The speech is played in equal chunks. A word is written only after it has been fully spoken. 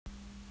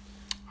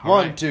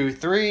One, 2,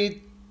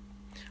 3.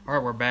 All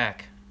right, we're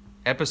back.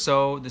 This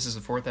is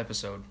the 4th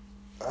episode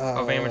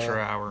of Amateur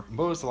Hour.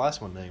 What was the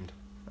last one named?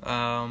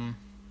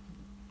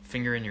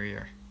 Finger in Your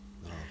Ear.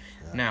 Oh,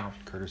 yeah. Now.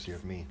 Courtesy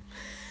of me.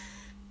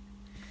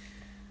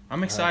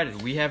 I'm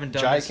excited. We haven't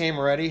done Jai this. came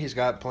ready. He's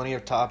got plenty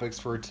of topics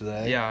for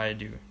today. Yeah, I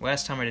do.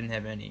 Last time I didn't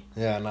have any.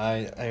 Yeah,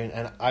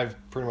 and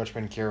I've pretty much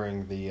been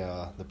carrying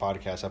the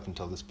podcast up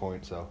until this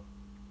point, so.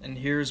 And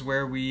here's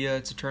where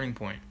it's a turning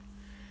point.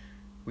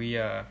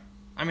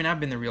 I've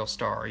been the real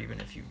star, even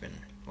if you've been,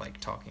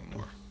 talking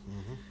more.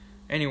 Mm-hmm.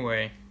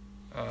 Anyway,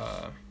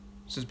 so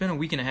it's been a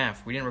week and a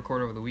half. We didn't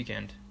record over the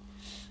weekend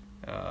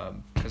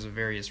because of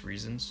various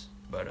reasons,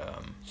 but,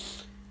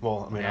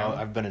 now,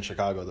 I've been in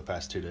Chicago the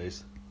past 2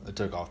 days. I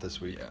took off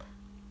this week. Yeah.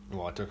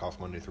 Well, I took off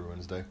Monday through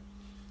Wednesday.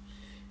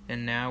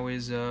 And now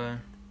is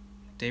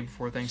day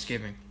before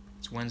Thanksgiving.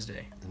 It's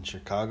Wednesday. And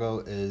Chicago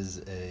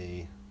is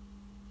I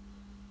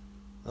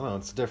don't know,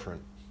 it's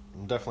different.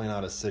 I'm definitely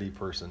not a city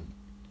person.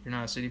 You're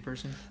not a city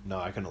person? No,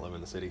 I couldn't live in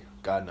the city.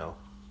 God, no.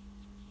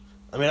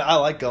 I mean, I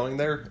like going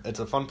there. It's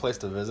a fun place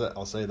to visit,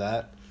 I'll say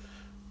that.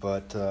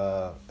 But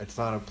it's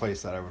not a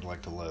place that I would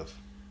like to live.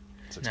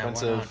 It's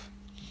expensive. Now, why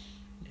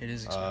not? It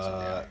is expensive,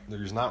 yeah.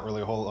 There's not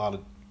really a whole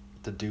lot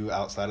to do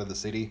outside of the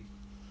city.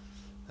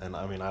 And,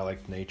 I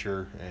like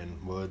nature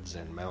and woods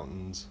and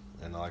mountains.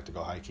 And I like to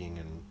go hiking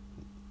and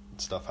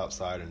stuff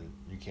outside. And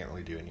you can't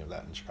really do any of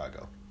that in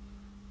Chicago.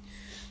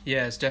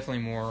 Yeah, it's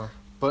definitely more...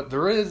 But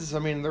there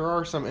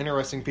are some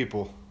interesting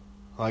people.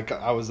 So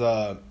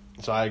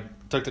I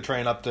took the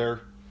train up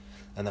there,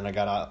 and then I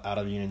got out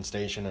of Union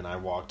Station, and I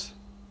walked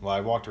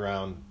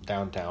around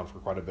downtown for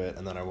quite a bit,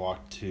 and then I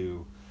walked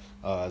to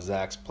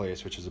Zach's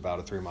place, which is about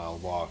a 3-mile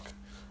walk.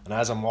 And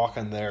as I'm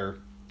walking there,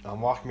 I'm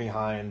walking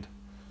behind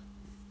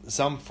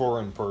some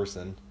foreign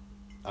person.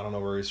 I don't know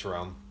where he's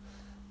from,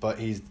 but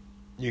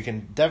you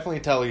can definitely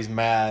tell he's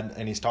mad,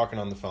 and he's talking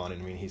on the phone.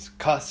 He's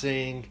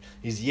cussing,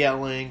 he's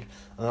yelling,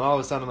 and then all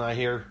of a sudden I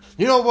hear,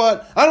 "You know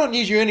what? I don't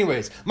need you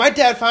anyways. My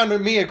dad found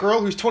me a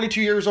girl who's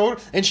 22 years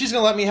old, and she's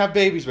going to let me have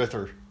babies with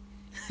her."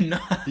 No.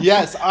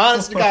 Yes,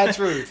 honest to God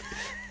truth.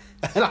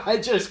 And I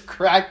just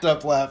cracked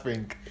up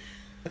laughing.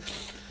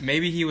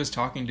 Maybe he was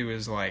talking to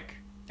his,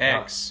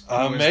 ex.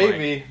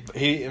 Maybe.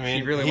 He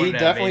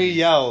definitely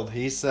yelled.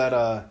 He said,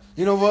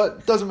 "You know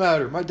what? Doesn't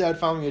matter. My dad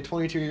found me a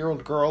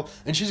 22-year-old girl,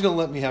 and she's going to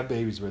let me have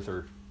babies with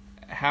her."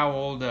 How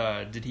old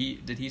did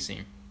he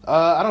seem?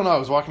 I don't know. I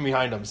was walking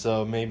behind him,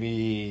 so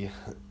maybe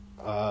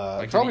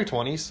probably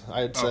 20s,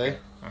 I'd say. Okay.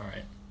 All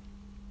right.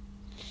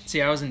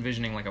 See, I was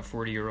envisioning a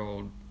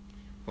 40-year-old,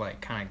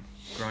 kind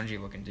of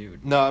grungy-looking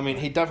dude. No,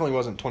 he definitely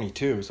wasn't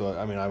 22, so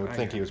I would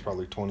think he was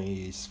probably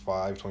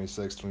 25,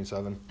 26,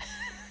 27.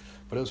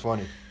 But it was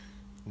funny.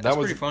 That's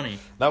pretty funny.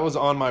 That was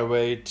on my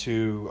way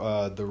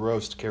to the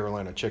roast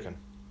Carolina chicken,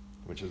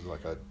 which is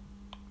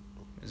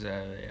Is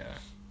that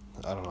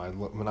I don't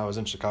know. When I was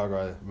in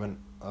Chicago, I went...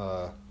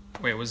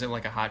 Wait, was it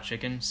a hot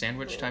chicken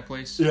sandwich type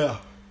place? Yeah.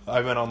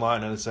 I went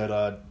online and it said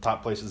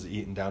top places to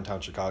eat in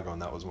downtown Chicago,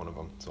 and that was one of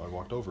them. So I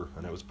walked over,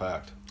 and it was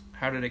packed.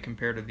 How did it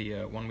compare to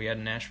the one we had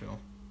in Nashville?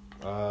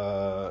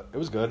 It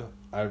was good.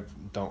 I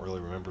don't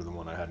really remember the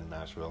one I had in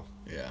Nashville.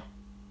 Yeah.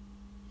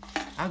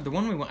 I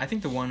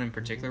think the one in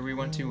particular we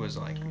went to was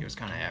it was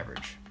kind of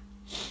average,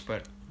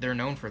 but they're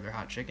known for their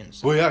hot chickens.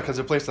 So. Well, yeah, because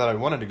the place that I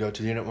wanted to go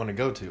to, you didn't want to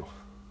go to.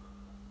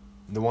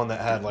 The one that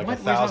had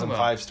 1,000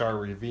 5-star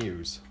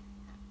reviews.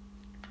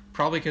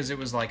 Probably because it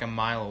was a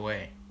mile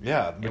away.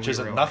 Yeah, which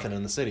isn't nothing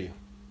in the city.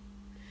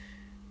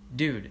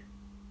 Dude,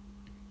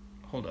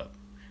 hold up.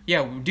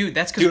 Yeah, dude,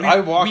 that's because I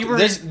walked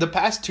the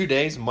past 2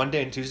 days,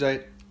 Monday and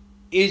Tuesday,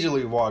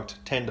 easily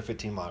walked 10 to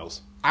 15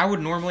 miles. I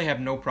would normally have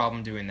no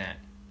problem doing that.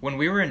 When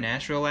we were in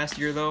Nashville last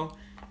year, though,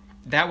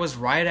 that was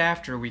right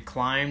after we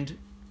climbed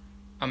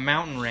a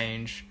mountain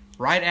range,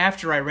 right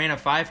after I ran a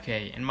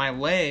 5K, and my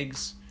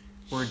legs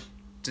were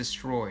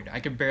destroyed.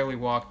 I could barely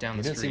walk down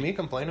the street. You didn't see me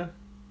complaining?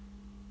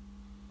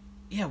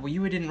 Yeah, well,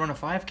 you didn't run a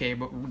 5K,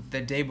 but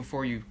the day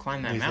before you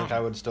climbed that mountain. You think I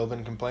would still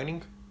been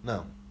complaining?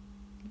 No.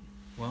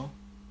 Well,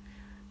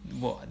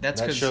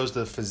 that's because... That shows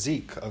the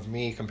physique of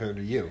me compared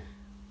to you.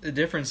 The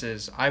difference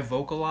is I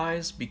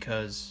vocalize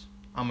because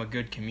I'm a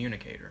good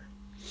communicator.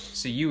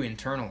 So you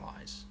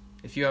internalize.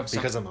 If you have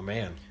because I'm a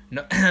man.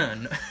 No.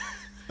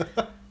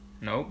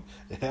 Nope.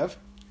 Have?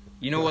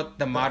 You know what?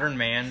 The modern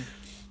man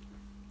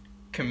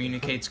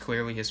communicates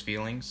clearly his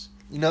feelings.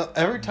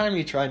 Every time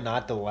you try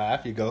not to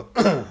laugh, you go...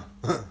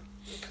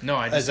 No,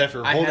 as if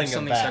you're holding I had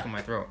something stuck in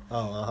my throat.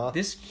 Oh,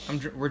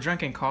 we're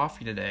drinking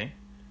coffee today,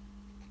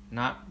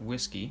 not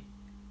whiskey,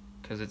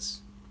 because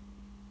it's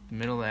the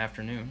middle of the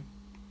afternoon.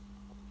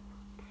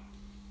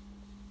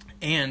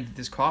 And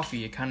this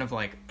coffee, it kind of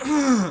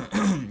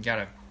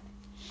gotta,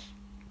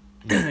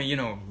 you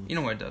know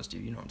what it does to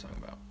you. You know what I'm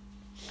talking about.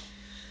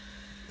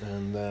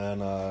 And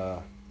then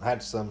I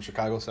had some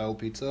Chicago-style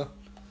pizza.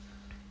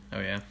 Oh,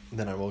 yeah?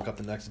 Then I woke up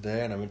the next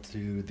day and I went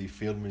to the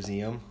Field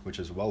Museum, which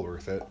is well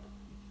worth it.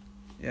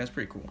 Yeah, it's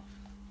pretty cool.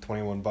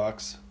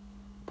 $21.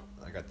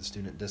 I got the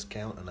student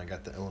discount and I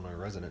got the Illinois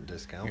resident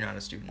discount. You're not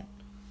a student.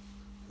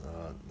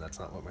 That's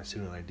not what my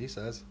student ID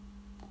says.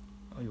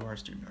 Oh, you are a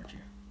student, aren't you?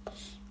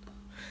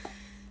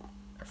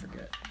 I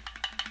forget.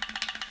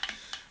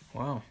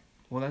 Wow.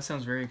 Well, that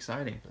sounds very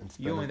exciting.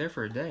 You only there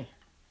for a day?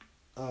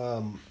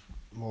 Well,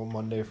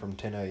 Monday from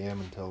 10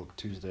 a.m. until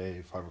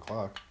Tuesday 5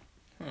 o'clock.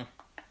 Huh.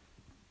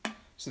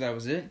 So that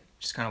was it?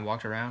 Just kind of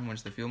walked around, went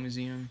to the Field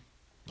Museum?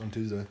 On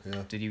Tuesday,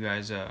 yeah. Did you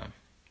guys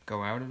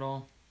go out at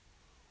all?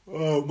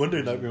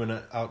 Monday night we went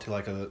out to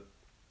like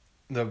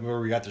where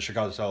we got the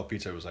Chicago style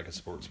pizza. It was like a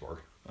sports bar.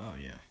 Oh,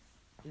 yeah.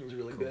 It was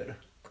really Cool. good.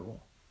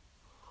 Cool.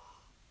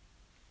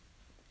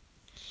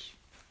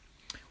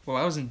 Well,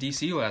 I was in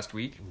D.C. last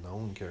week. No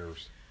one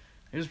cares.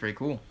 It was pretty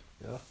cool.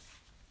 Yeah.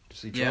 Did you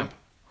see Trump?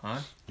 Huh?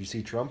 Did you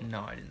see Trump?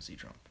 No, I didn't see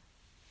Trump.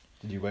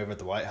 Did you wave at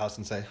the White House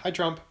and say, "Hi,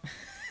 Trump"?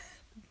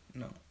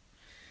 No.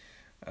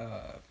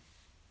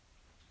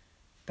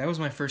 That was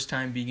my first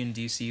time being in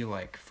D.C.,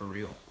 like, for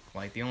real.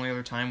 Like, the only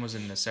other time was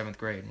in the 7th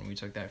grade when we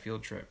took that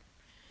field trip.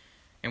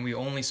 And we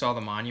only saw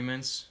the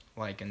monuments,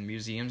 like, in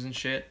museums and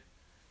shit.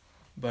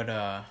 But,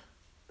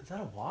 Is that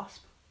a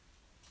wasp?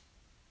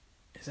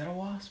 Is that a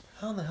wasp?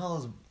 How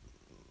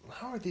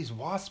are these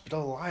wasps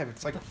still alive?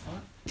 It's like What the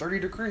fuck? 30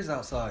 degrees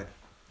outside.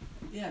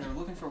 Yeah, they're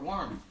looking for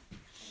warmth.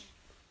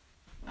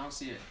 I don't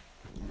see it.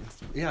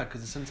 Yeah,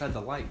 because it's inside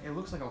the light. It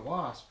looks like a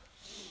wasp.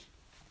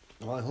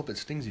 Well, I hope it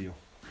stings you.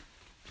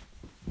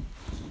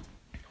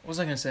 What was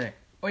I gonna say?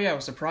 Oh yeah, I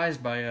was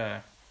surprised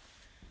by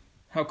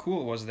how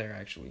cool it was there.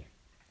 Actually,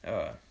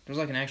 there was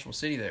like an actual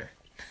city there.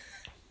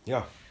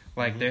 Yeah.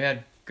 Like they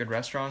had good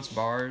restaurants,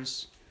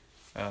 bars.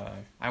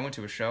 I went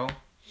to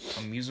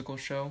a musical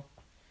show.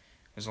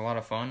 It was a lot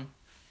of fun.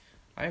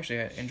 I actually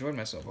enjoyed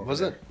myself over Was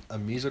there. it a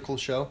musical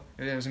show?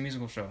 It was a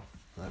musical show.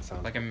 That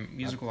sounds Like a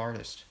musical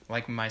artist,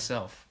 like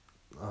myself.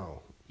 Oh.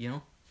 You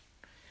know.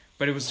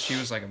 But she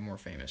was like a more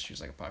famous. She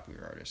was like a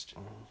popular artist.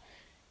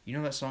 You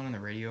know that song on the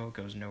radio? It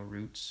goes, "No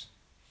Roots."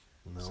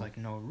 No. It's like,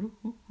 "No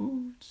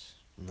Roots."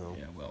 No.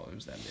 Yeah, well, it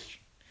was that bitch.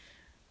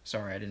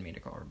 Sorry, I didn't mean to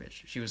call her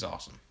bitch. She was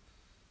awesome.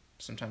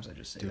 Sometimes I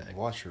just say Dude, that.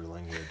 watch your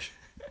language.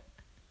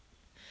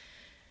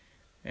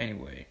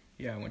 Anyway,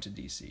 yeah, I went to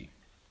D.C.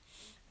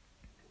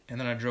 And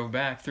then I drove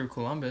back through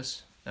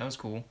Columbus. That was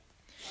cool.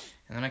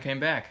 And then I came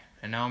back,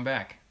 and now I'm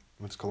back.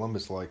 What's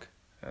Columbus like?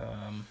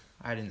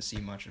 I didn't see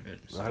much of it.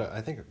 So.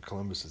 I think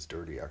Columbus is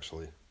dirty,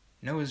 actually.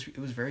 No, it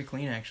was very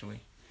clean,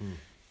 actually.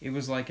 It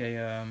was like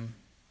a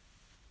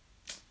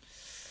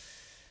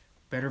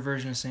better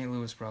version of St.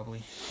 Louis,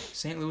 probably.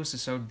 St. Louis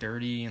is so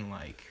dirty and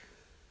like,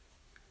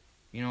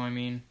 you know what I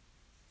mean?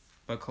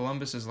 But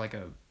Columbus is like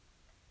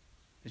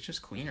it's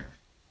just cleaner.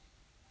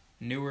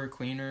 Newer,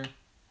 cleaner.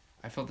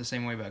 I felt the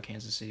same way about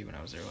Kansas City when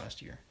I was there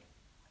last year.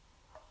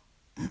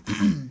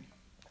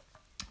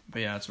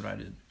 But yeah, that's what I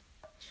did.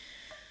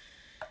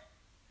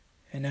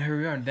 And now here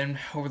we are. Then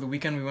over the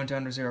weekend we went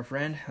down to see our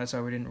friend. That's why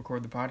we didn't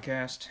record the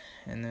podcast.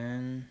 And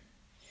then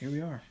here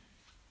we are.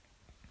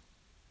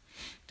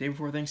 Day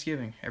before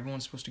Thanksgiving.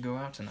 Everyone's supposed to go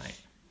out tonight.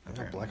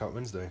 Yeah, Blackout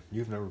Wednesday.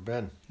 You've never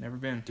been. Never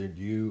been. Dude,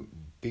 you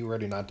be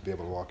ready not to be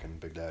able to walk in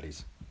Big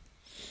Daddy's.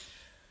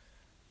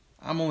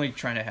 I'm only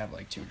trying to have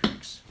like 2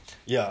 drinks.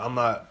 Yeah, I'm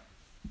not.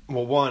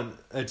 Well, one,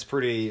 it's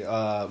pretty.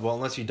 Well,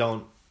 unless you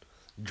don't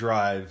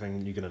drive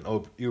and you get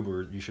an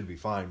Uber, you should be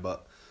fine.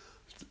 But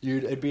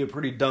it'd be a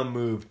pretty dumb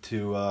move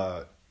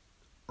to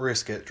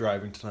risk it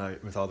driving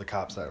tonight with all the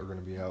cops that are going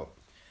to be out.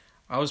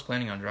 I was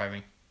planning on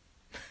driving.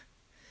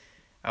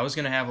 I was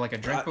going to have like a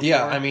drink before.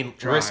 Yeah, I mean,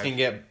 drive. risking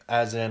it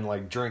as in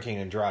like drinking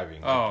and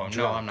driving. Oh, like,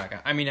 no, I'm not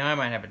going to. I mean, I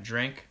might have a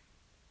drink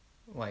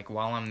like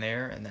while I'm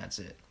there, and that's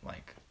it.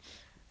 Like,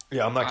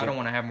 yeah, I'm not. I don't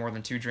want to have more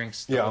than 2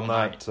 drinks. Yeah, whole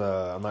night.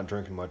 I'm not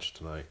drinking much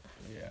tonight.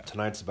 Yeah.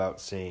 Tonight's about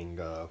seeing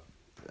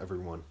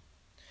everyone.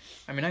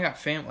 I mean, I got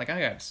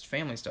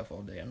family stuff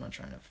all day. I'm not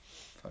trying to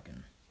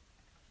fucking.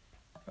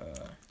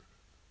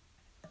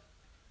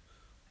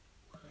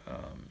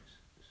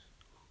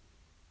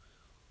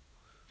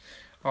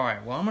 All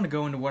right. Well, I'm gonna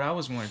go into what I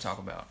was going to talk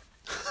about,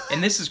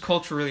 and this is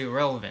culturally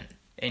irrelevant,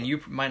 and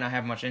you might not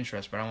have much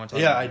interest, but I want to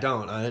talk. Yeah, about I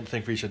don't. I didn't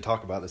think we should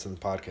talk about this in the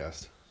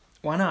podcast.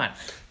 Why not?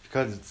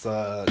 Because it's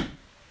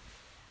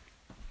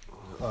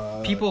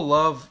people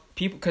love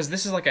people because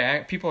this is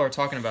like people are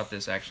talking about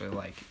this actually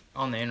like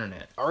on the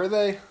internet. Are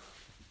they?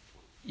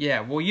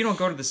 Yeah, well, you don't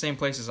go to the same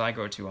places I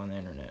go to on the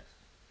internet.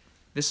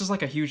 This is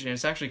like a huge, and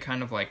it's actually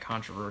kind of like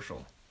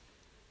controversial,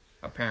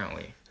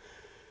 apparently.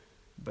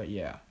 But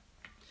yeah.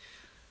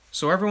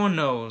 So everyone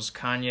knows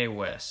Kanye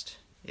West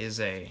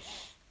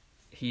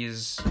he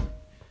is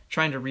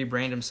trying to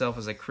rebrand himself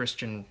as a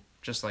Christian,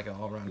 just like an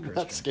all-around Christian.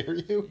 That scare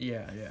you?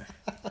 Yeah.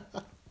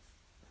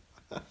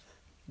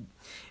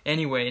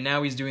 Anyway,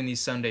 now he's doing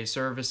these Sunday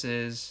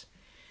services,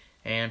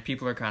 and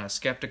people are kind of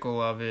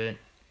skeptical of it,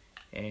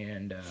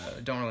 and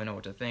don't really know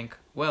what to think.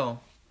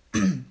 Well,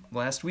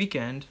 last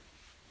weekend,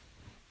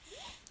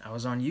 I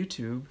was on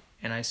YouTube,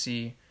 and I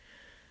see,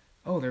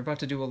 they're about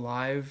to do a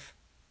live,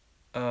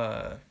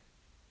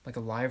 like a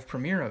live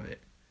premiere of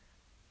it,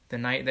 the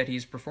night that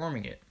he's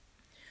performing it.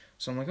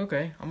 So I'm like,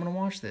 okay, I'm going to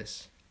watch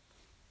this.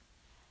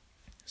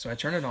 So I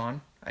turn it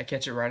on, I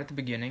catch it right at the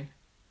beginning.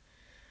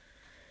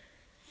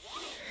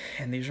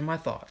 And these are my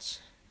thoughts.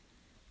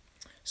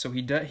 So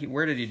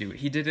where did he do it?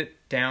 He did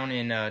it down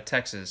in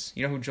Texas.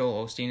 You know who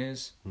Joel Osteen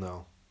is?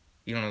 No.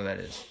 You don't know who that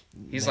is?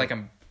 He's like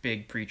a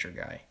big preacher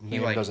guy. He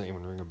Name doesn't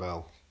even ring a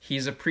bell.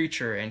 He's a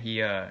preacher, and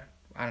he I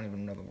don't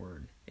even know the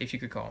word, if you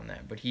could call him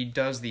that, but he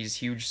does these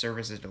huge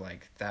services to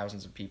like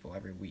thousands of people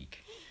every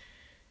week.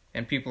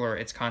 And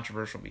it's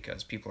controversial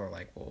because people are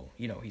like, well,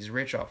 he's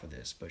rich off of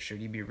this, but should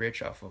he be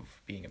rich off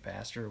of being a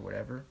pastor or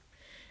whatever?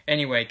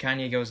 Anyway,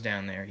 Kanye goes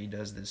down there. He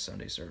does this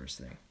Sunday service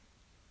thing.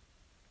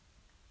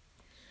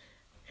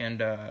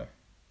 And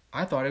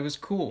I thought it was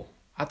cool.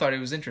 I thought it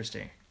was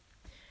interesting.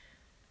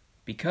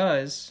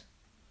 Because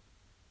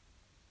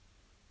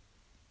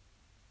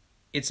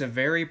it's a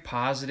very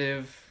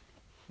positive,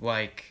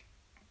 it's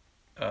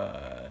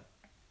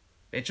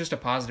just a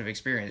positive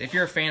experience. If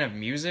you're a fan of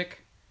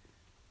music,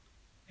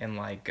 and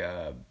I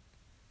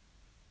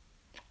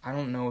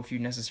don't know if you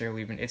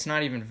necessarily it's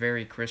not even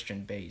very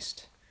Christian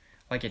based.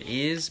 Like it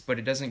is, but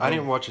it doesn't go, I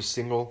didn't watch a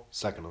single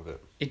second of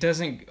it. It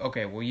doesn't,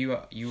 okay, well you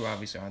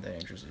obviously aren't that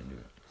interested in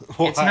it.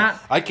 Well, It's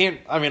not... I can't,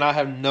 I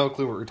have no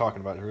clue what you're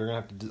talking about. We're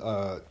going to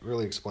have to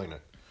really explain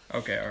it.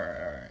 Okay,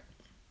 alright.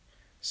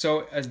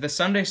 So, the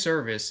Sunday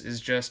service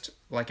is just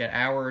like an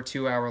hour or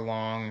 2 hour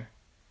long,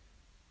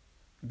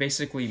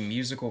 basically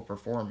musical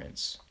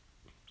performance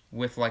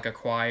with like a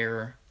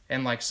choir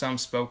and like some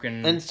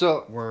spoken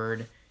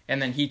word,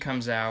 and then he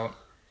comes out,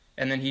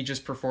 and then he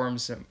just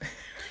performs some...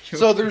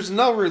 So there's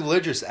no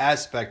religious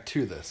aspect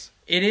to this.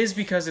 It is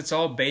because it's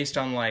all based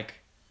on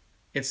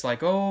it's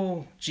like,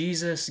 oh,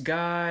 Jesus,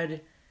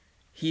 God,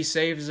 he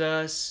saves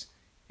us,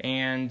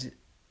 and,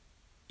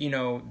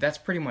 that's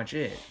pretty much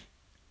it.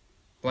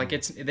 Like,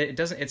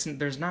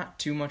 there's not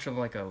too much of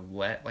like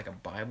a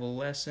Bible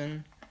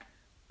lesson,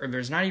 or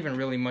there's not even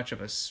really much of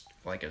a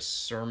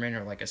sermon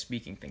or like a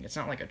speaking thing. It's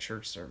not like a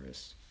church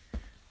service.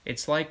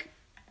 It's like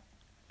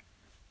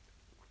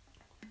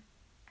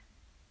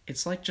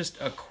just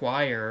a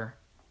choir,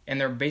 and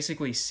they're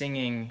basically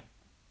singing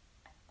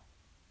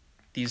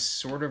these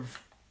sort of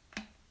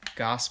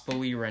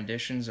gospel-y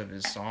renditions of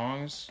his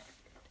songs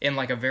in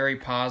like a very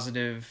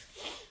positive,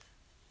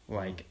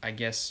 I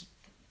guess,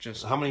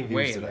 just how many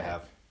views did it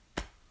have?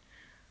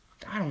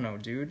 I don't know,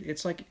 dude.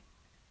 It's like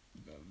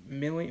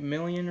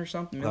million or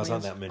something. No, it's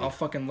not that many. I'll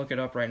fucking look it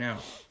up right now.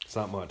 It's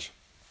not much.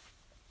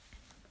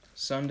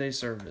 Sunday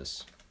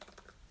service.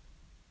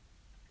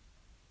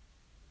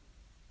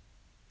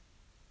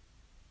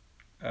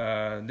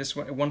 This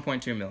one,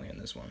 1.2 million.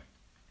 This one.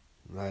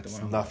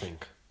 That's nothing.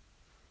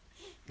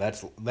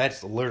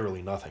 That's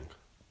literally nothing.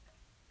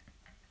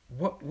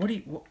 What are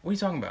you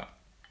talking about?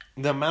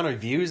 The amount of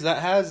views that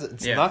has,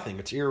 it's nothing.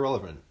 It's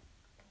irrelevant.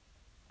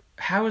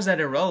 How is that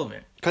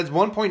irrelevant? Because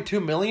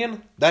 1.2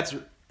 million,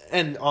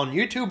 and on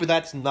YouTube,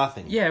 that's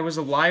nothing. Yeah, it was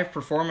a live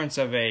performance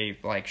of a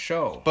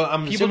show. But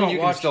I'm assuming you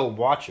can still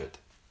watch it.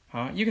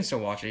 Huh? You can still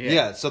watch it. Yeah.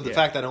 Yeah. So the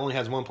fact that it only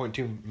has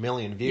 1.2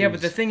 million views. Yeah,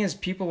 but the thing is,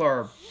 people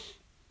are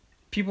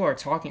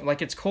talking,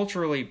 it's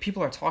culturally,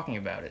 people are talking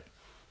about it.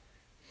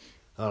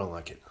 I don't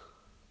like it.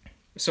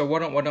 So what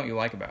don't you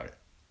like about it?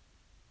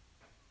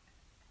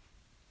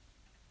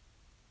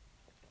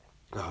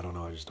 I don't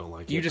know. I just don't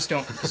like it. You just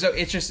don't. So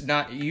it's just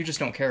not. You just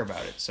don't care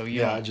about it. So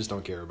I just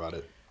don't care about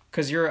it.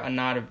 Because you're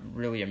not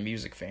really a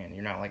music fan.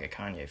 You're not like a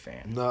Kanye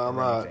fan. No, I'm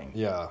not.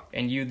 Yeah.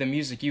 And the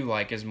music you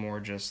like is more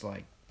just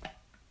I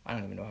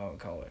don't even know how I would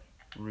call it.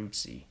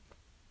 Rootsy.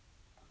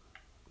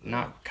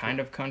 Not kind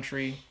of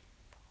country.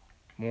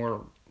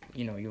 More,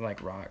 you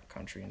like rock,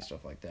 country, and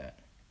stuff like that.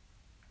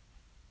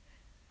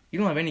 You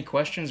don't have any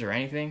questions or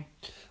anything?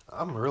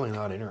 I'm really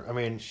not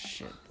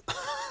Shit.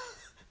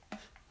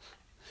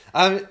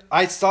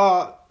 I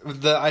saw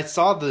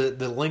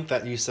the link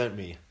that you sent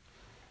me.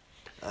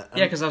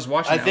 Yeah, because I was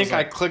watching. I think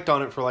I clicked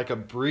on it for a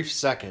brief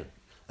second,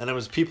 and it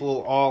was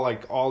people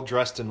all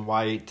dressed in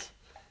white,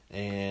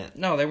 and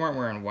no, they weren't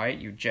wearing white.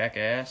 You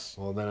jackass.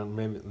 Well,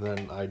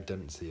 then I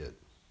didn't see it.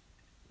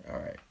 All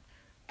right.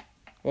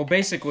 Well,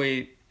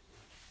 basically,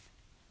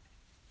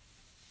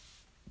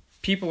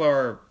 people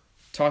are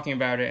talking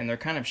about it, and they're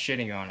kind of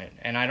shitting on it,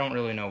 and I don't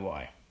really know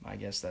why. I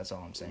guess that's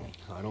all I'm saying.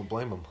 I don't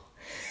blame them.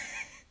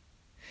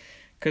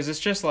 Because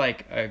it's just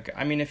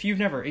if you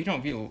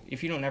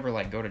don't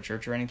ever go to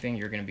church or anything,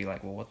 you're gonna be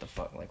like, well, what the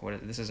fuck?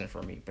 This isn't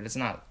for me. But it's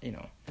not,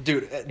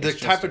 Dude, the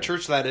type of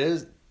church that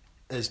is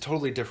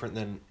totally different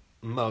than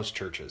most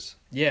churches.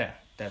 Yeah,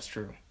 that's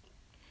true.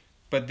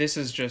 But this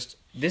is just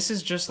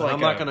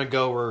I'm not gonna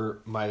go where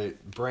my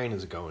brain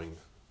is going.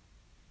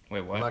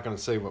 Wait, what? I'm not gonna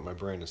say what my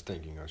brain is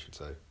thinking. I should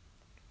say.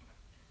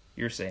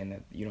 You're saying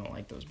that you don't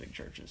like those big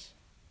churches.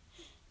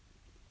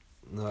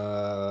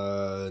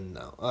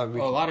 No. A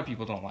lot of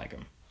people don't like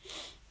them.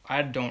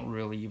 I don't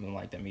really even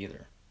like them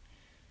either.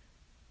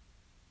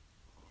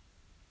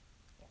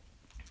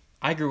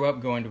 I grew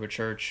up going to a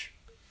church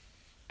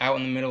out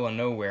in the middle of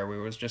nowhere where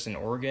it was just an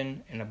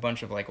organ and a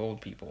bunch of old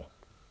people.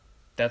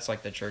 That's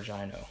the church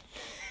I know.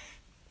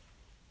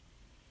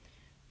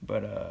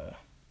 But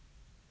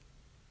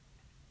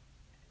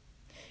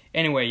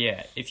Anyway,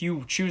 yeah, if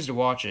you choose to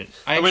watch it,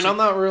 I mean, I'm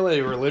not really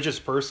a religious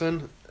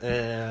person,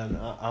 and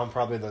I'm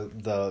probably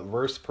the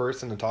worst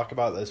person to talk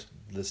about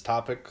this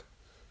topic.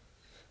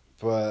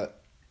 But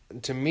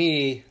to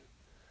me,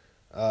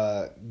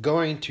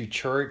 going to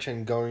church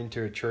and going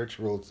to a church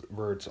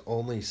where it's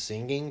only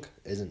singing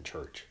isn't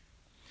church.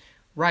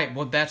 Right.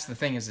 Well, that's the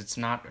thing, is it's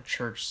not a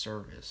church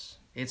service.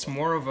 It's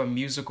more of a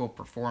musical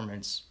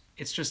performance.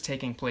 It's just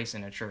taking place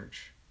in a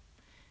church.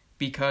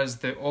 Because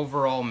the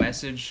overall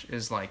message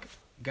is like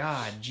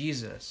God,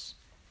 Jesus,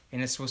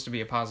 and it's supposed to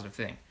be a positive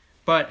thing.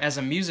 But as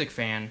a music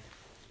fan,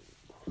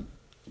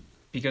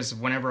 because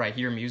whenever I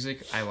hear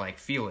music, I like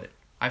feel it.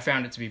 I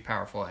found it to be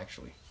powerful,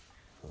 actually,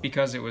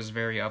 because it was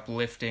very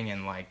uplifting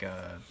and like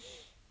I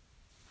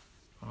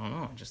don't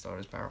know, I just thought it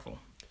was powerful.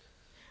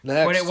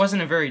 Next. But it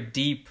wasn't very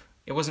deep,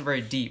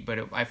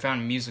 but I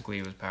found musically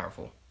it was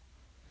powerful.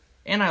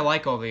 And I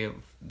like all the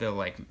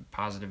like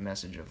positive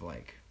message of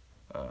like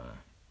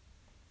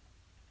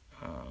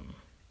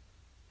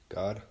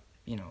God.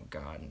 You know,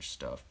 God and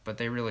stuff, but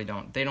they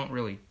don't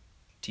really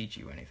teach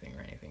you anything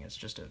or anything. It's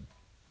just a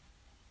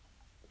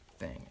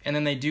thing. And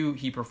then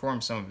he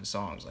performs some of his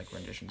songs, like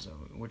renditions of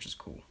it, which is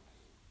cool.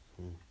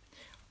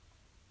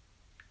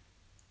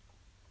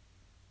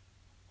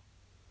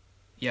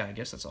 Yeah, I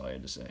guess that's all I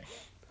had to say.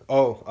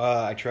 Oh,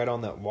 I tried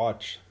on that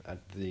watch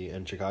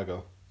in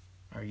Chicago.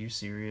 Are you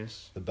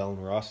serious? The Bell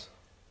and Ross.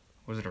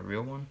 Was it a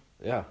real one?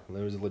 Yeah, it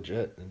was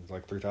legit. It was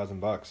like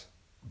 $3,000.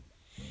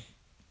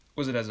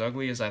 Was it as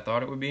ugly as I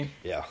thought it would be?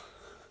 Yeah.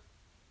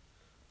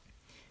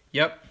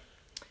 Yep.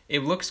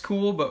 It looks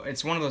cool, but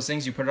it's one of those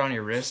things you put it on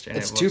your wrist and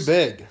it's it looks too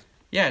big.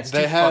 Yeah, it's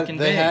too fucking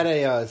big. They had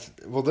a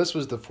well, this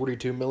was the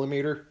 42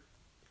 millimeter,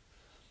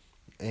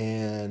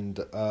 and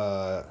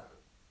I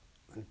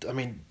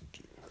mean,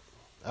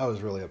 I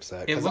was really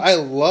upset because I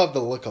love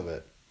the look of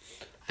it.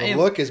 The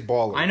look is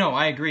baller. I know,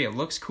 I agree. It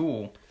looks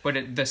cool,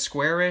 but the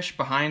squarish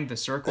behind the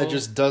circle, it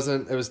just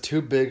doesn't. It was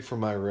too big for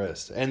my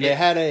wrist, and they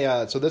had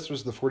a. So this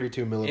was the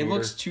 42 millimeter. It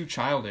looks too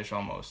childish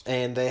almost.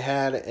 And they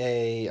had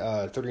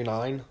a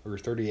 39 or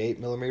 38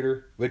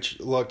 millimeter,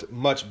 which looked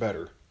much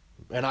better.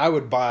 And I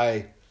would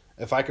buy,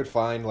 if I could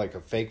find like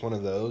a fake one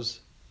of those,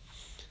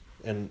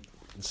 and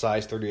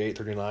size 38,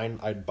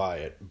 39, I'd buy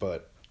it.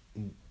 But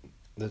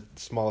the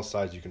smallest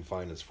size you can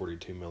find is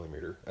 42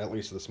 millimeter. At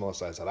least the smallest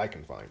size that I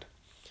can find.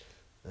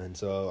 And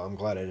so I'm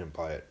glad I didn't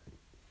buy it.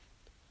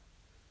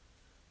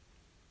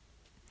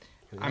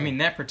 I mean,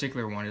 that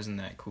particular one isn't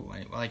that cool.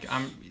 Like,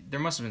 there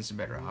must have been some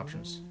better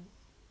options.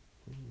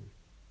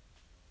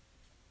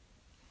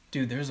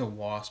 Dude, there's a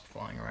wasp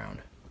flying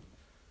around.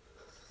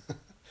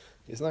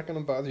 He's not going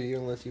to bother you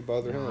unless you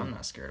bother him. I'm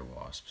not scared of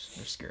wasps.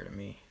 They're scared of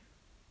me.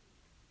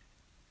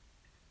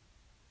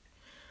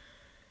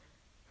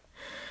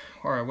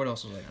 Alright, what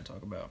else was I going to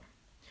talk about?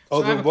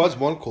 Oh, there was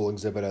one cool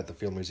exhibit at the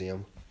Field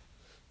Museum.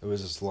 There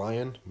was this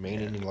lion,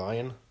 man-eating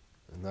lion,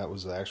 and that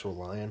was the actual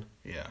lion.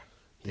 Yeah,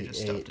 they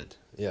just stuffed it.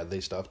 Yeah, they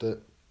stuffed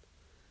it.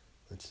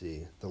 Let's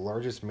see. The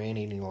largest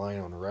man-eating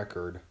lion on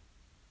record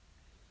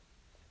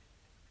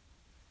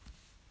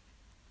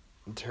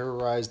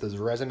terrorized the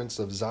residents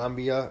of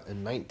Zambia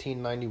in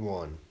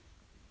 1991,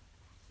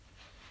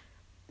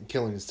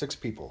 killing 6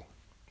 people,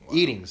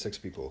 eating 6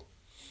 people.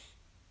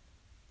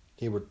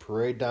 He would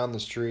parade down the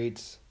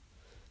streets,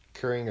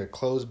 carrying a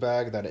clothes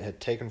bag that it had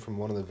taken from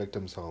one of the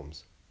victims'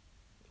 homes.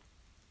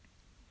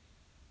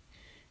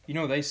 You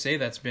know, they say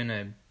that's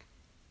been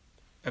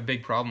a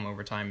big problem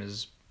over time,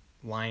 is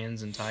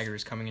lions and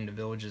tigers coming into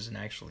villages and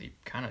actually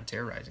kind of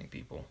terrorizing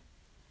people.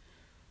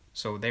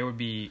 So they would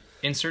be,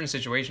 in certain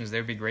situations, they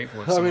would be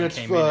grateful if someone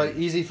came in. I mean, it's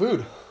easy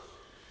food.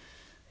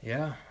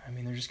 Yeah, I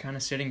mean, they're just kind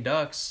of sitting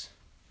ducks.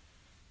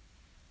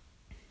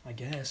 I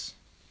guess.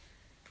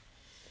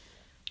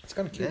 It's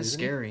kind of cute. That's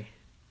scary.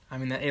 I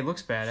mean, it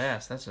looks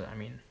badass.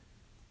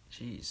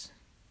 Jeez.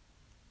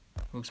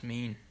 Looks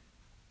mean.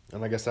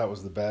 And I guess that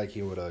was the bag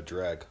he would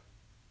drag.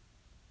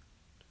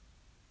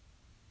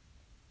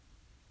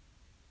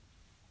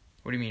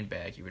 What do you mean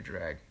bag he would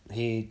drag?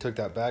 He took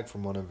that bag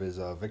from one of his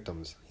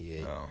victims he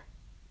ate. Oh.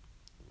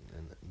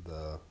 And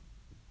the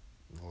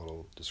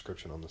little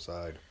description on the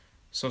side.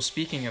 So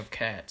speaking of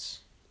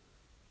cats,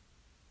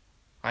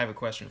 I have a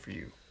question for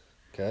you.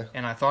 Okay.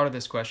 And I thought of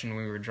this question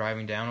when we were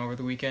driving down over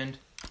the weekend.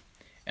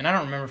 And I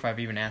don't remember if I've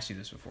even asked you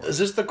this before. Is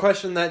this the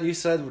question that you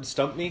said would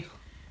stump me?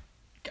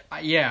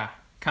 Yeah,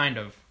 kind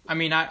of. I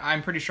mean,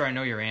 I'm pretty sure I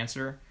know your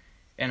answer.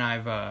 And I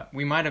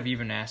might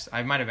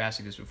have asked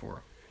you this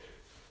before.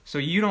 So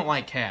you don't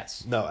like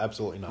cats? No,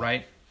 absolutely not.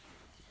 Right?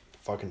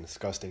 Fucking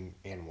disgusting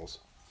animals.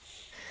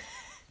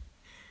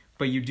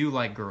 But you do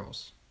like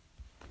girls.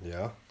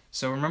 Yeah.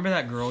 So remember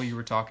that girl you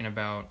were talking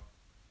about?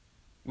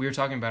 We were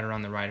talking about her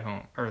on the ride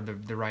home, or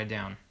the ride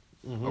down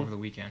over the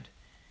weekend.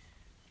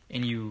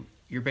 And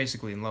you're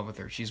basically in love with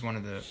her. She's one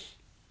of the...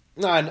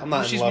 No, I'm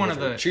not she's in love one with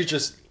of her.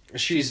 the...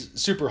 She's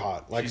super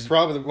hot. Like, she's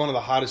probably one of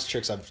the hottest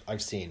chicks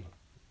I've seen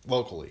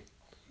locally.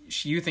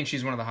 You think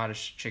she's one of the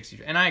hottest chicks,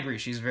 and I agree.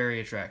 She's very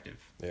attractive.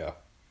 Yeah.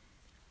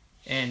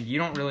 And you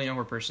don't really know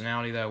her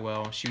personality that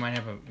well. She might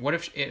have a... What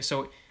if...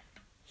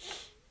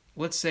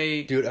 let's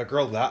say... Dude, a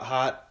girl that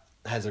hot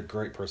has a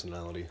great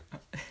personality.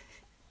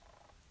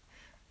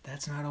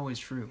 That's not always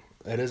true.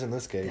 It is in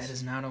this case. That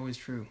is not always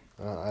true.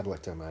 I'd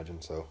like to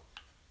imagine so.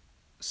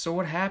 So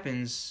what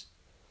happens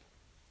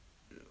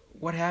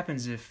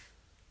if,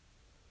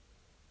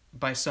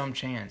 by some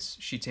chance,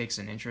 she takes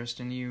an interest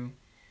in you?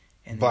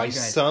 And By you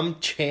guys... some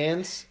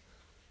chance?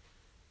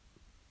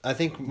 I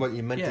think what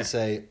you meant to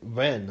say,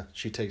 when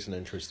she takes an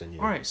interest in you.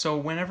 All right, so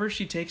whenever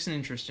she takes an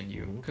interest in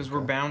you, because we're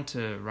bound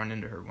to run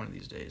into her one of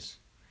these days,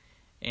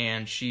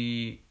 and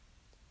you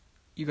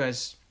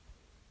guys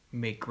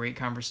make great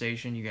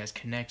conversation, you guys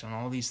connect on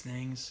all these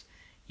things,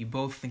 you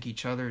both think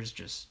each other is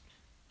just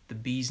the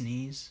bee's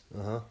knees,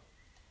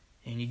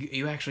 and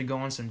you actually go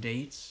on some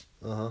dates,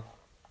 and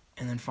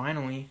then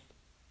finally,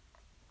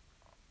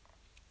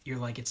 you're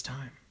like, it's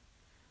time.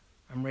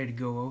 I'm ready to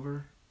go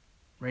over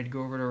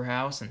to her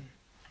house and,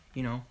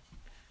 you know,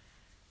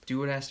 do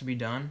what has to be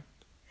done,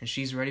 and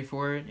she's ready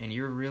for it, and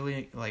you're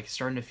really, like,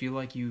 starting to feel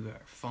like you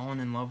are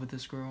falling in love with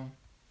this girl.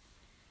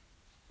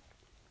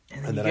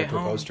 And then I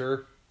propose to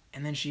her.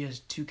 And then she has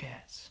 2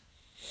 cats.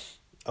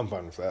 I'm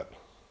fine with that.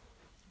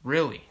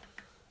 Really?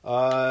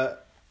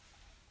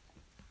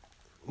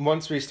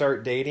 Once we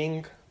start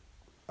dating,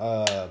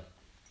 I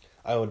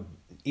would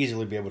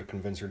easily be able to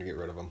convince her to get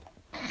rid of them.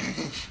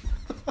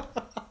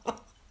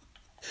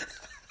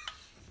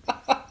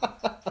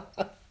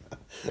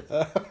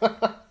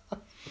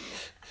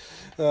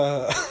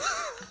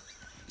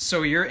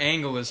 So your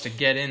angle is to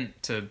get in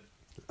to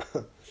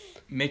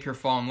make her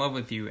fall in love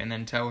with you and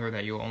then tell her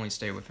that you'll only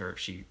stay with her if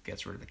she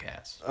gets rid of the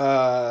cats.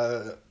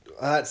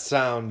 That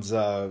sounds...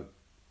 I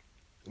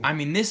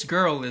mean, this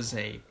girl is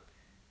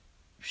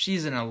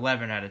she's an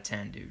 11 out of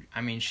 10, dude.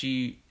 I mean,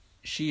 she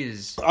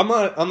is... I'm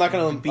not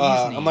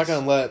gonna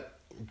let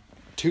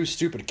 2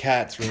 stupid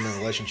cats ruin a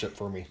relationship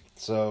for me.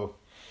 So,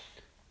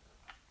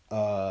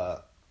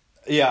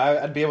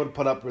 yeah, I'd be able to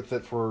put up with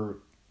it for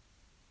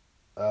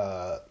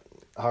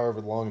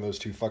however long those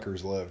 2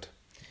 fuckers lived.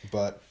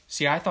 But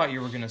see, I thought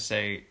you were gonna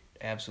say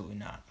absolutely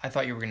not. I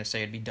thought you were gonna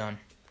say it'd be done.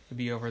 It'd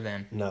be over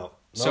then. No.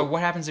 So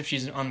what happens if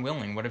she's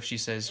unwilling? What if she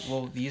says,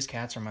 "Well, these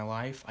cats are my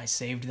life. I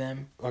saved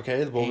them."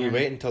 Okay, well, we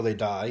wait until they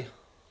die,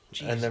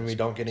 and then we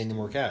don't get any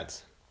more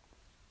cats.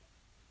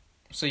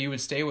 So you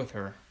would stay with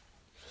her?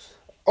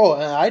 Oh,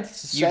 I'd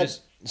set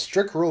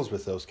strict rules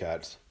with those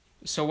cats.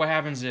 So what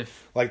happens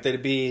if... Like,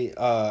 they'd be,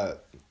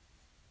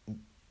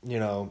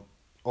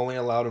 only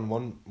allowed in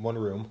one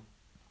room.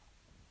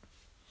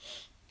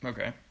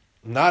 Okay.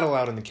 Not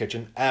allowed in the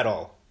kitchen at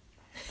all.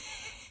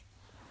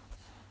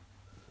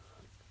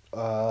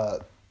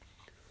 Not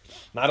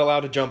allowed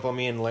to jump on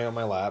me and lay on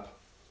my lap.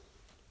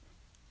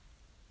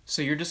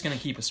 So you're just going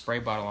to keep a spray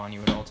bottle on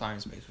you at all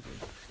times, basically.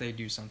 If they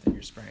do something,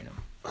 you're spraying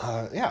them.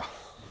 Yeah.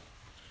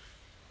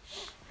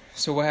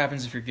 So what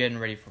happens if you're getting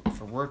ready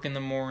for work in the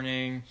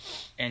morning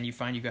and you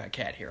find you got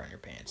cat hair on your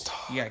pants?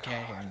 You got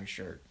cat hair on your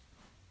shirt.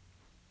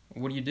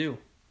 What do you do?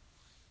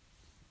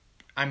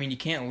 I mean, you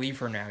can't leave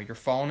her now. You're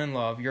falling in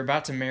love. You're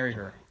about to marry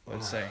her,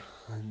 let's say.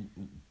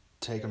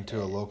 Take them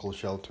to a local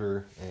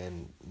shelter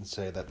and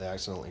say that they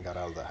accidentally got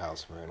out of the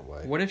house and ran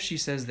away. What if she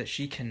says that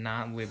she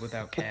cannot live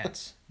without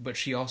cats, but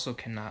she also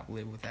cannot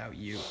live without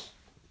you?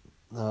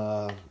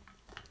 Well,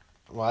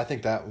 I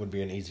think that would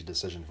be an easy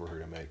decision for her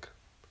to make.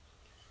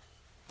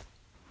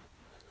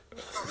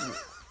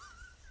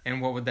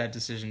 And what would that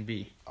decision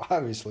be?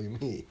 Obviously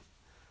me.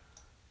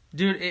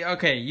 Dude,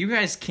 okay, you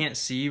guys can't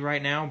see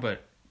right now,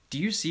 but do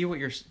you see what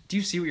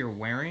you're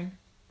wearing?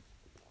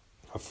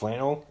 A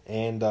flannel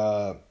and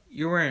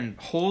You're wearing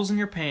holes in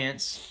your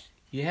pants.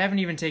 You haven't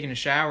even taken a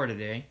shower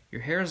today.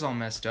 Your hair's all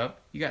messed up.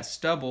 You got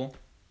stubble.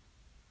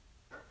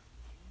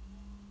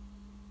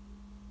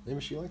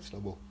 maybe she likes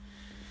stubble.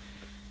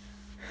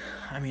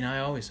 I mean, I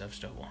always have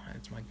stubble.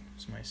 It's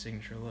my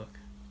signature look.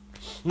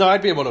 No,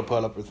 I'd be able to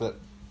put up with it.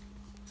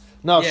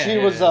 No, if she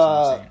was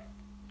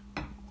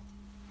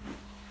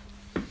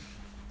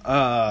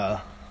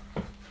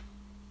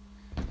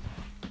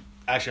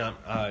actually,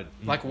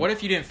 like, what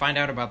if you didn't find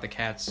out about the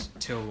cats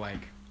till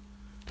like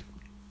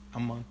a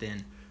month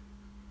in?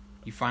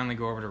 You finally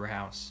go over to her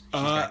house.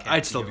 She's got cats.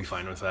 I'd still be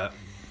fine with that.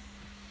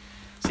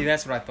 See,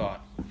 that's what I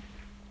thought.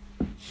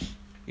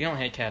 You don't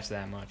hate cats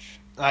that much.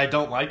 I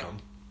don't like them.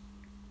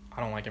 I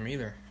don't like them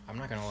either. I'm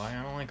not gonna lie,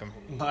 I don't like them.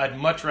 I'd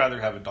much rather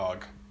have a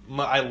dog.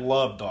 I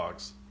love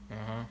dogs.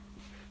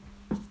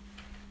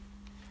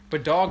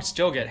 But dogs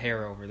still get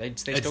hair over. They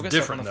still get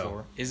stuff on the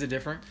floor. Is it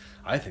different?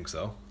 I think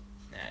so.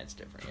 Nah, it's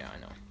different. Yeah, I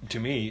know. To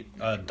me,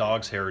 a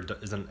dog's hair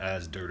isn't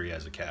as dirty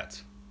as a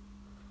cat's.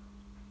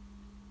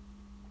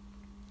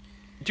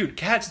 Dude,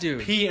 cats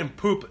pee and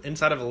poop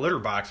inside of a litter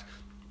box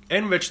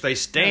in which they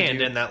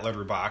stand in that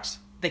litter box.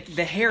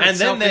 The hair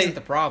itself isn't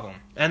the problem.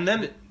 And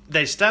then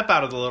they step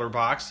out of the litter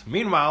box.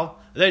 Meanwhile,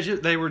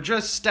 they were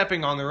just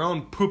stepping on their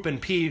own poop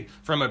and pee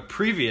from a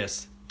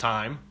previous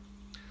time.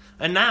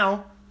 And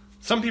now,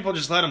 some people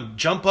just let them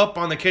jump up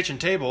on the kitchen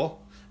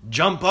table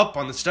jump up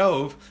on the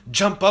stove,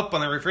 jump up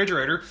on the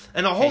refrigerator,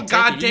 and the whole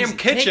goddamn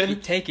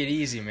kitchen Take it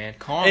easy, man.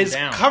 Calm is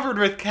down. covered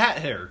with cat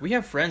hair. We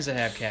have friends that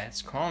have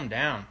cats. Calm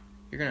down.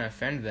 You're gonna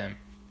offend them.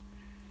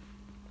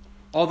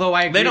 Although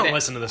I agree They don't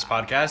listen to this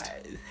podcast.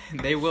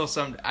 They will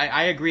some.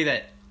 I agree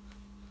that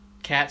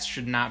cats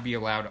should not be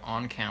allowed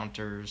on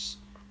counters,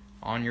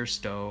 on your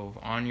stove,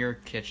 on your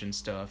kitchen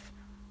stuff,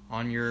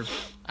 on your,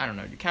 I don't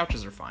know, your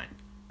couches are fine.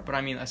 But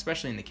I mean,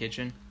 especially in the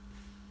kitchen.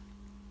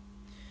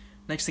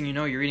 Next thing you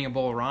know, you're eating a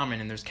bowl of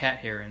ramen and there's cat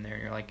hair in there.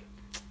 And you're like,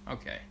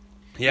 okay.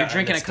 Yeah, you're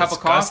drinking a cup of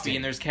coffee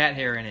and there's cat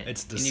hair in it.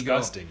 It's and you go,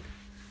 disgusting.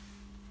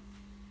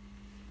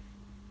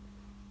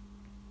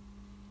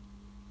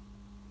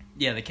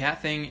 yeah, the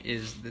cat thing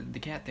is the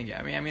cat thing.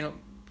 I mean,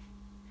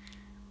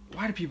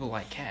 why do people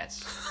like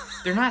cats?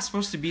 They're not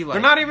supposed to be like.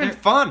 They're not even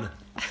fun.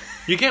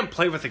 You can't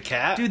play with a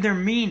cat, dude. They're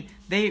mean.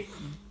 They're.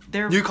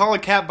 You call a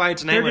cat by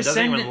its name, it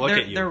doesn't even look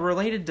at you. They're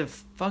related to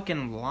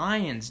fucking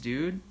lions,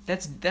 dude.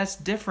 That's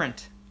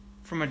different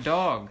from a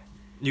dog.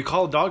 You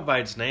call a dog by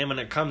its name, and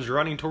it comes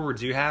running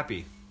towards you,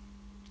 happy.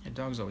 A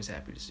dog's always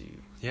happy to see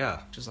you. Yeah.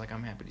 Just like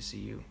I'm happy to see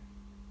you.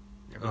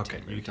 Okay,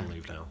 you can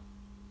leave now.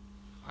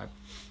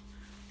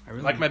 I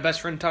really like my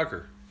best friend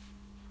Tucker.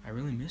 I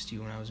really missed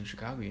you when I was in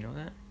Chicago. You know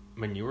that?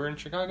 When you were in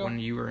Chicago? When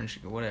you were in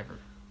Chicago, whatever.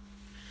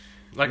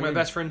 Like my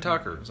best friend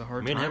Tucker. It was a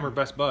hard Me and time him are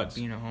best buds.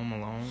 being at home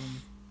alone.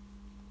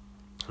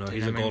 No,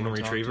 he's a golden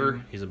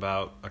retriever. He's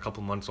about a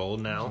couple months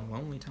old now. It was a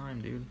lonely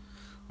time, dude.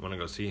 I'm gonna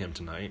go see him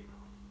tonight.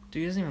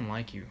 Dude, he doesn't even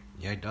like you.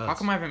 Yeah, he does. How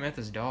come I haven't met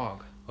this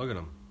dog? Look at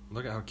him.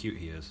 Look at how cute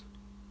he is.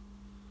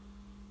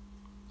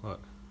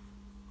 Look.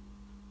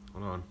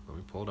 Hold on. Let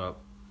me pull it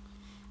up.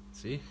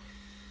 See?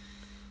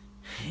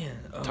 Yeah.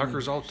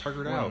 Tucker's all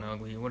tuckered out.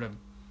 What a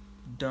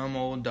dumb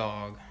old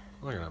dog.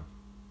 Look at him.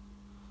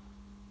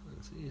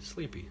 See, he's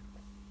sleepy.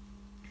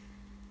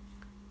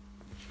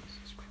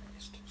 Jesus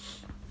Christ.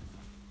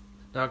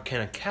 Now,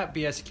 can a cat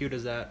be as cute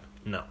as that?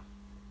 No.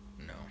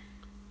 No.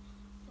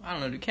 I don't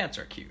know, dude. Cats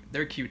are cute.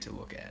 They're cute to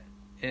look at.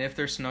 And if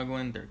they're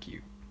snuggling, they're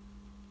cute.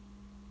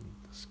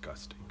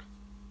 Disgusting.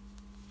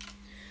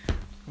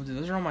 Well, dude,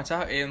 those are all my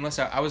top. Unless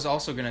I was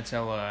also going to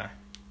tell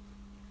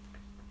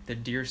the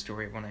deer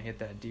story when I hit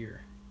that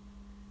deer.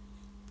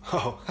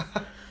 Oh.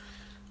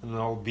 And the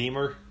old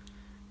Beamer.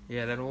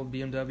 Yeah, that old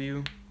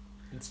BMW.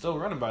 It's still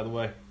running, by the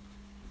way.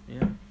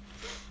 Yeah.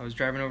 I was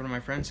driving over to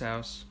my friend's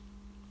house.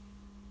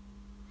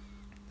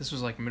 This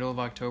was like middle of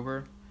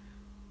October.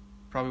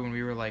 Probably when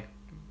we were like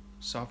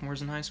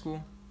sophomores in high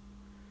school.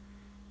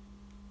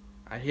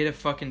 I hit a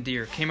fucking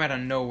deer. Came out of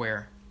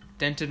nowhere.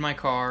 Dented my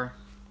car.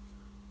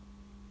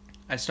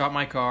 I stopped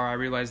my car. I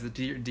realized the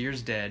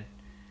deer's dead.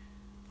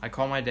 I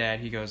call my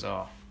dad. He goes,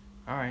 oh,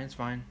 alright, it's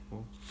fine.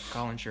 We'll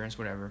call insurance,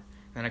 whatever.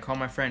 Then I call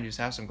my friend whose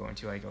house I'm going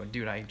to. I go,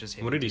 dude, I just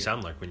hit What a did he deer."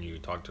 sound like when you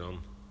talked to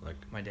him? Like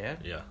My dad?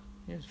 Yeah.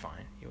 He was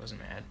fine. He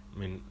wasn't mad. I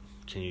mean,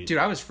 can you... Dude,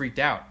 I was freaked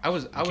out.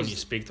 Can you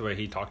speak the way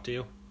he talked to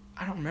you?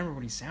 I don't remember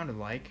what he sounded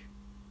like.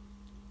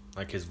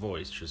 Like his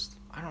voice, just...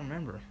 I don't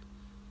remember.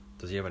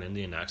 Does he have an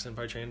Indian accent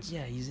by chance?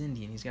 Yeah, he's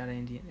Indian. He's got an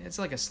Indian... It's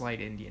like a slight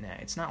Indian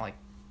accent. It's not like...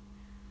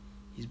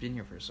 He's been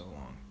here for so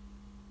long.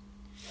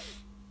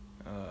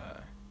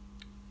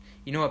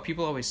 You know what?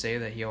 People always say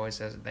that he always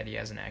says that he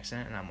has an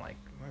accent, and I'm like,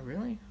 oh,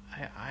 really?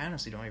 I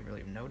honestly don't even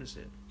really notice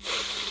it.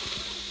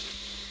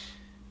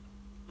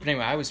 But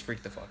anyway, I was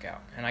freaked the fuck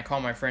out. And I call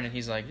my friend, and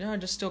he's like, no,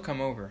 just still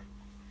come over.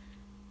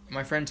 And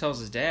my friend tells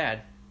his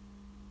dad,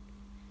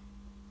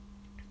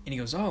 and he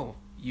goes, oh,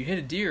 you hit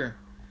a deer.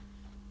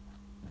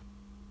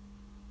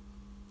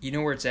 You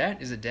know where it's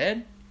at? Is it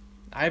dead?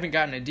 I haven't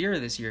gotten a deer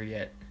this year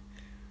yet.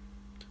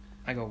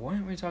 I go, what?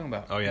 What are you talking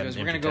about? Oh, yeah. He goes,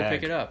 we're going to go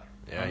pick it up.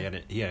 Yeah,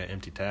 he had an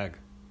empty tag.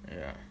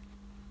 Yeah.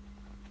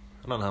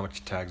 I don't know how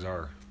much tags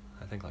are.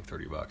 I think like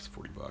 $30,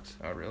 $40.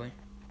 Oh, really?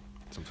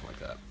 Something like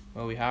that.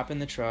 Well, we hop in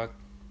the truck.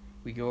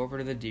 We go over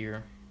to the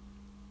deer.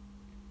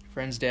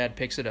 Friend's dad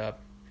picks it up.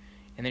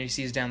 And then he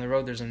sees down the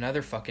road there's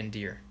another fucking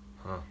deer.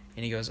 Huh.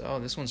 And he goes, oh,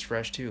 this one's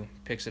fresh too.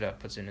 Picks it up,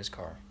 puts it in his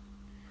car.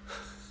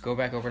 Go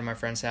back over to my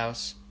friend's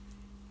house.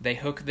 They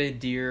hook the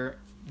deer.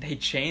 They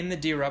chain the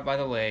deer up by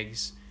the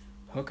legs.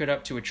 Hook it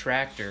up to a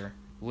tractor.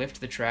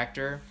 Lift the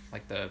tractor,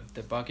 like the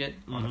bucket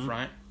on the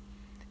front.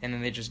 And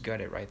then they just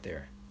gut it right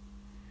there.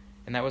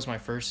 And that was my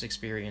first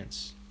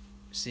experience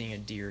seeing a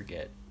deer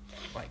get,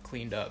 like,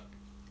 cleaned up.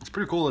 It's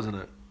pretty cool, isn't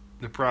it?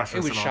 The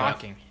process. It was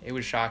shocking. It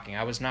was shocking.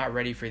 I was not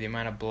ready for the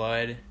amount of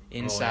blood,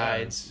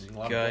 insides,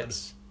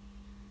 guts.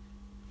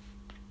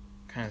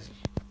 Kind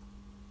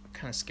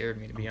of scared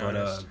me, to be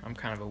honest. I'm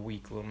kind of a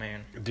weak little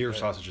man. Deer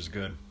sausage is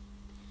good.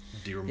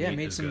 Deer meat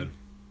is good.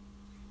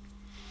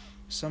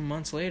 Some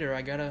months later,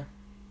 I got to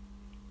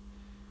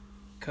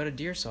cut a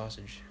deer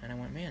sausage, and I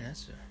went, man,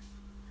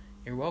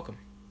 you're welcome.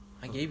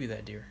 I gave you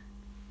that deer.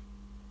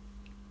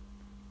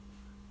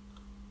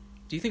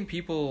 Do you think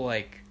people,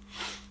 like,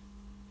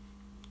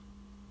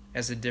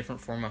 as a different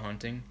form of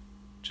hunting,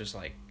 just,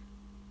 like,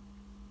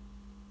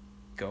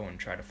 go and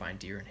try to find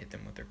deer and hit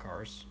them with their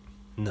cars?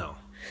 No.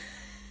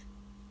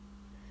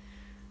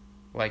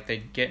 Like, they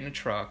get in a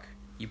truck,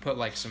 you put,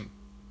 like,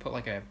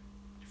 a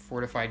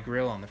fortified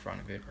grill on the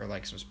front of it, or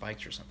like some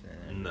spikes or something.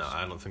 No,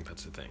 I don't think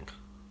that's a thing.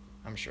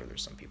 I'm sure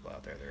there's some people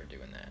out there that are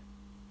doing that.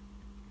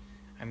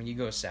 I mean, you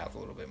go south a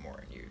little bit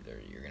more, and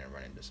you're gonna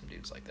run into some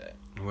dudes like that.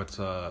 What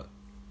are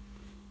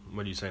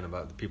you saying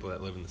about the people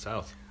that live in the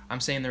South?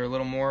 I'm saying they're a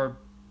little more.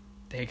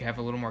 They have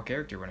a little more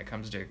character when it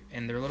comes to,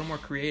 and they're a little more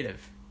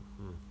creative.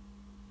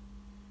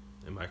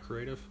 Am I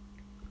creative?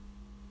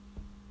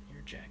 You're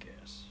a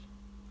jackass.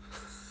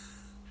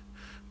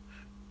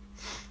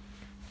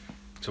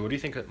 So, what do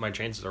you think my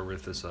chances are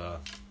with this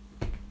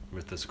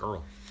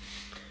girl?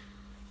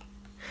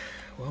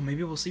 Well,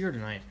 maybe we'll see her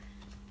tonight.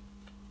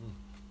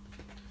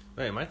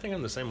 Wait, am I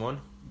thinking the same one?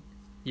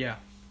 Yeah.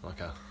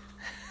 Okay.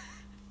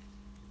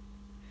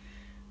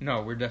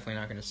 No, we're definitely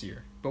not going to see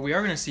her. But we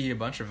are going to see a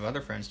bunch of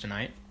other friends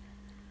tonight.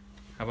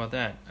 How about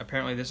that?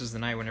 Apparently this is the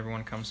night when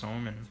everyone comes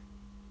home and...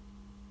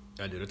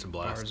 Yeah, dude, it's a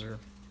blast. Bars are...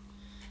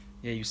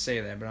 Yeah, you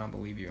say that, but I don't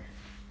believe you.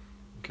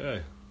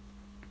 Okay.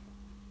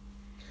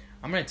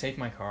 I'm going to take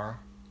my car.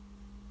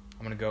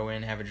 I'm going to go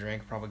in, have a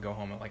drink, probably go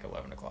home at like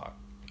 11 o'clock.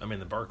 I mean,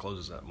 the bar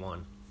closes at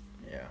 1.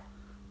 Yeah.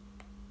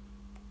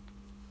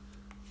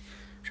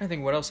 I'm trying to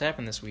think what else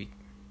happened this week.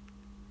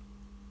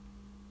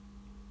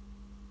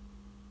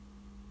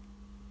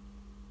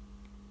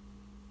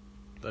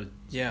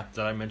 Yeah.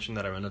 Did I mention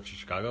that I went up to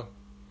Chicago?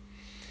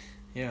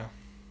 Yeah.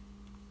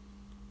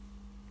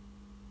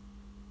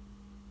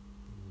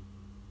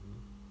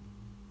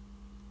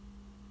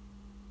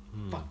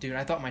 Fuck, dude,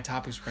 I thought my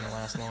topics were going to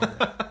last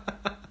longer.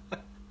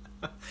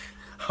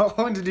 How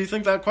long did you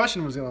think that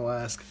question was going to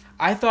last?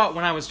 I thought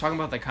when I was talking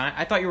about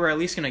I thought you were at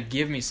least going to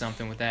give me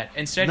something with that.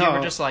 Instead, you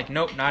were just like,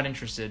 nope, not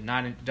interested.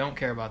 Don't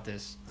care about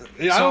this.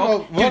 Yeah, so, I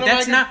don't know.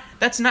 Dude,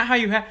 that's not how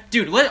you have...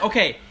 Dude,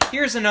 okay,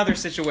 here's another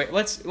situation.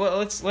 Let's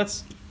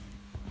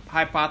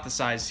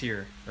hypothesize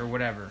here, or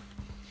whatever.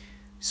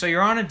 So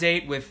you're on a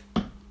date with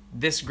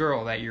this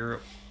girl that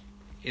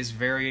is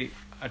very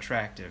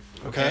attractive.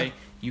 Okay?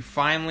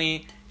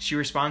 She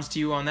responds to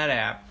you on that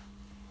app,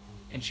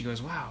 and she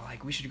goes, wow,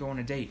 like, we should go on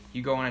a date.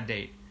 You go on a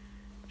date.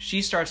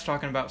 She starts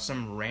talking about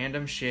some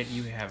random shit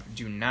you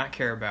do not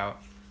care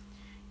about.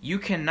 You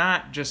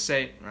cannot just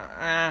say,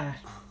 well,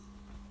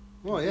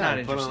 yeah, not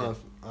interested.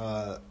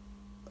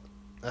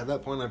 At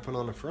that point, I put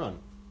on a front.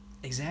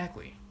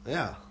 Exactly.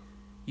 Yeah.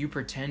 You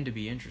pretend to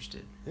be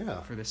interested.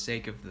 Yeah. For the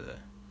sake of the,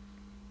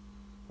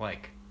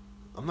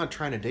 I'm not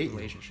trying to date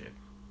relationship.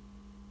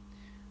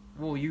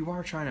 Well, you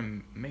are trying to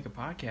make a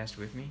podcast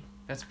with me.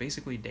 That's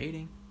basically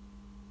dating.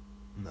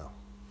 No.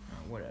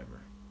 Whatever.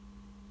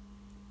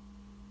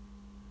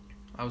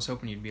 I was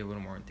hoping you'd be a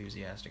little more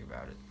enthusiastic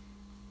about it.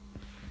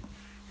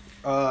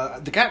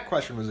 The cat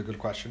question was a good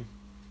question.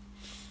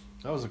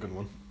 That was a good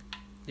one.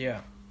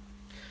 Yeah.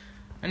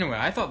 Anyway,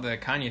 I thought the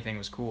Kanye thing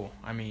was cool.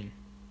 I mean,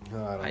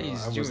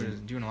 he's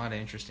doing a lot of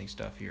interesting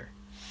stuff here.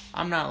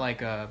 I'm not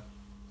like I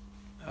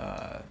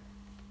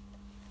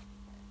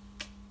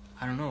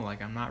don't know,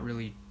 I'm not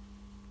really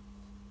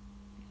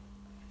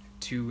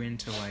too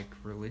into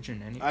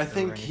religion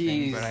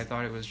anything. But I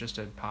thought it was just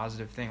a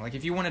positive thing.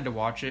 If you wanted to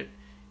watch it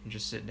and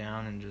just sit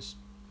down and just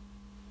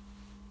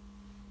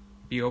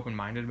be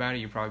open-minded about it,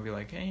 you'd probably be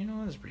like, hey, you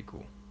know, this is pretty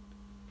cool.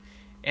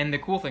 And the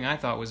cool thing I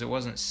thought was it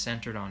wasn't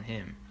centered on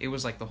him. It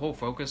was the whole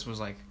focus was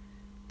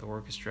the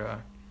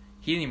orchestra.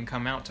 He didn't even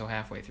come out till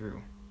halfway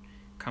through.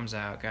 Comes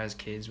out, got his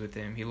kids with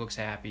him. He looks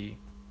happy.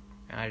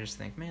 And I just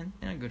think, man,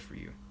 good for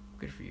you.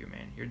 Good for you,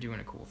 man. You're doing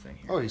a cool thing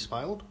here. Oh, he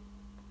smiled?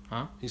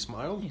 Huh? He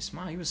smiled? He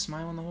smiled. He was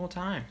smiling the whole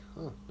time.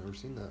 Huh, never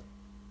seen that.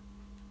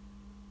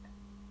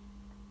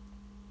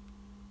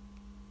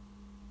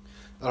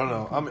 I don't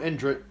know. I'm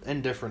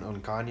indifferent on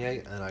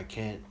Kanye, and I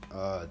can't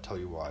tell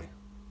you why.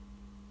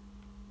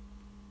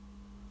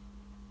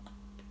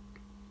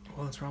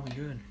 Well, it's probably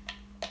good.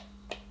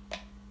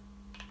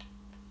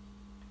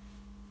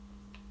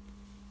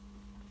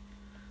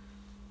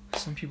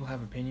 Some people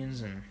have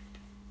opinions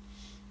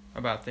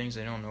about things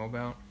they don't know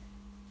about.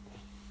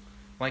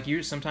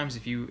 Sometimes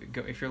if you're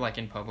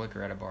in public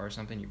or at a bar or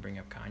something, you bring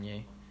up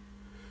Kanye.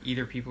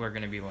 Either people are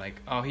going to be like,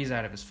 oh, he's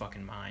out of his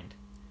fucking mind.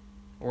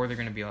 Or they're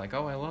going to be like,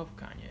 oh, I love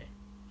Kanye.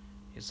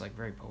 It's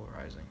very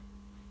polarizing.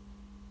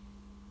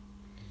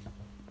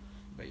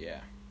 But yeah.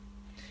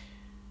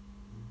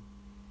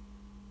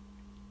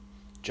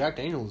 Jack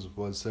Daniels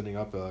was setting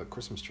up a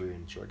Christmas tree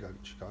in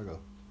Chicago.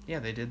 Yeah,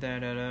 they did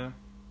that at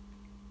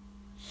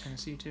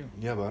Tennessee too.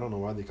 Yeah, but I don't know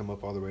why they come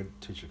up all the way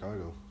to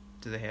Chicago.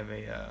 Do they have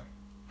a...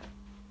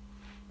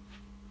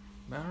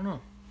 I don't know.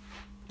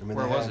 I mean,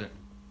 where was it?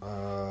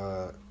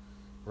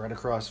 Right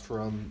across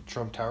from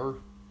Trump Tower.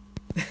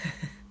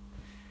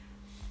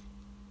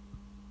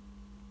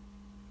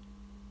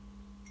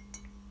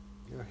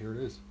 Yeah, here it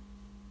is.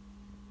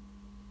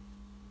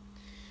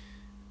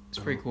 It's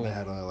pretty cool. They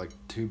had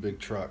 2 big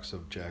trucks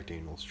of Jack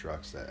Daniels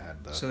trucks that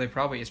had the... So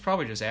it's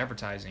probably just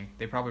advertising.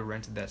 They probably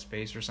rented that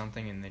space or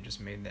something and they just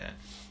made that.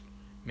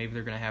 Maybe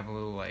they're going to have a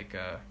little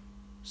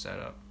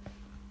setup.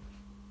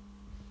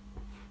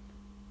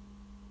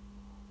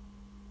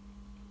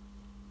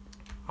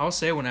 I'll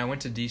say when I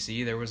went to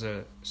DC, there was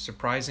a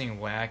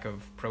surprising lack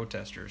of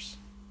protesters.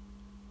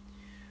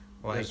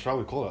 Like, it's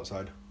probably cold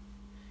outside. It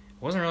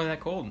wasn't really that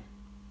cold.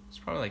 It's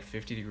probably like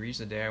 50 degrees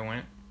the day I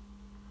went.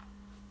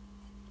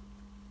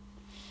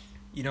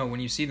 You know, when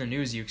you see the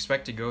news, you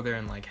expect to go there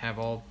and like have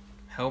all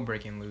hell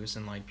breaking loose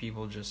and like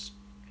people just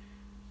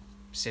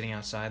sitting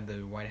outside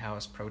the White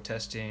House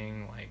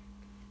protesting. Like,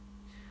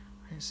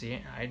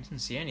 I didn't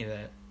see any of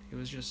that. It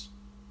was just.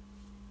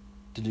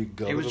 Did you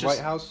go to the White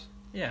House?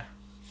 Yeah,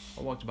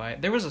 I walked by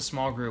it. There was a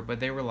small group, but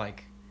they were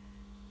like,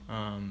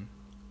 some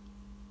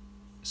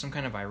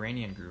kind of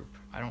Iranian group.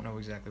 I don't know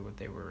exactly what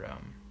they were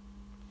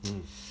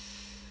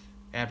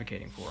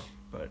advocating for,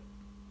 but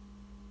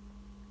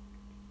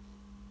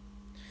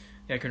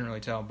yeah, I couldn't really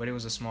tell. But it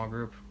was a small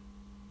group.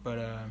 But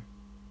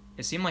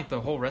it seemed like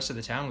the whole rest of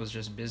the town was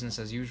just business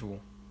as usual.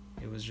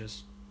 It was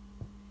just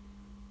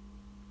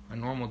a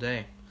normal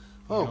day.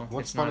 Oh,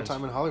 Once Upon a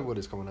Time in Hollywood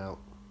is coming out.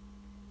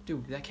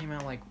 Dude, that came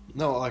out like...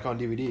 No, like on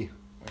DVD.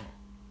 Oh.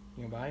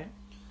 You gonna buy it?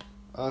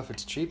 If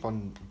it's cheap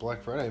on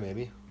Black Friday,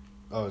 maybe.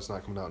 Oh, it's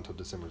not coming out until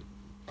December.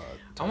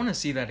 I want to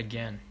see that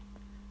again.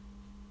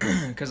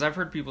 Because I've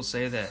heard people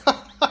say that...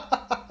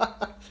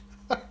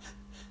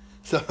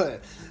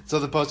 So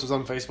the post was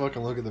on Facebook,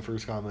 and look at the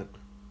first comment.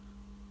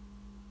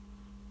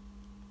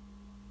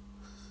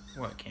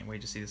 What, can't wait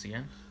to see this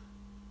again?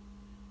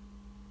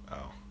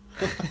 Oh.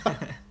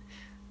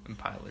 A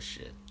pile of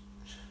shit.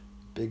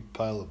 Big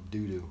pile of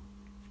doo-doo.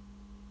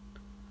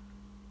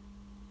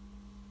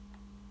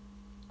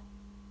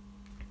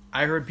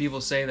 I heard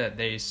people say that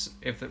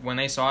when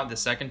they saw it the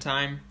second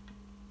time,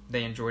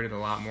 they enjoyed it a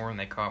lot more and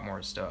they caught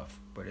more stuff.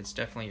 But it's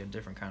definitely a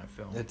different kind of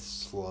film. It's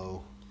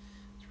slow.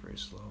 It's pretty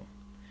slow.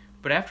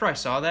 But after I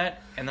saw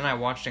that, and then I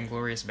watched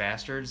Inglourious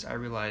Bastards, I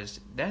realized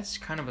that's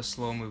kind of a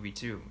slow movie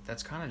too.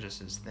 That's kind of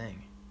just his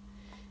thing.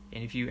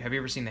 And have you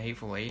ever seen The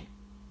Hateful Eight?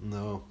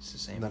 No. It's the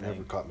same thing. That never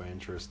thing. caught my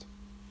interest.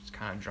 It's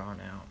kind of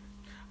drawn out.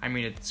 I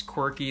mean, it's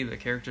quirky, the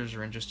characters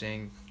are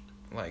interesting,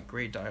 like,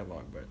 great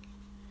dialogue, but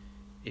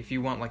if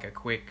you want, like, a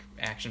quick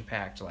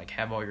action-packed, like,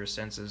 have all your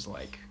senses,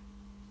 like,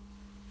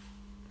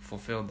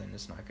 fulfilled, then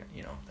it's not gonna,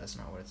 that's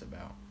not what it's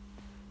about.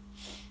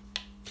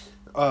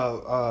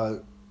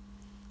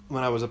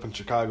 When I was up in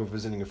Chicago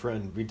visiting a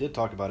friend, we did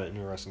talk about an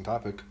interesting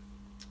topic.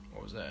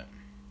 What was that?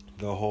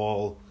 The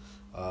whole,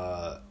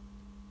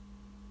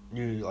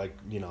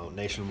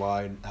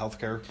 nationwide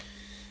healthcare.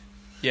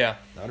 Yeah.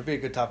 That would be a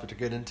good topic to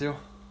get into.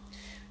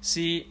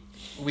 See,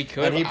 we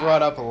could. And he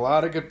brought up a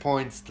lot of good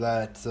points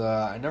that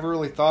I never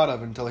really thought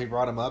of until he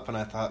brought them up, and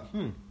I thought,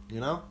 you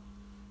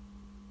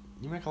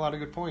make a lot of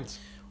good points.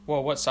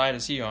 Well, what side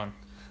is he on?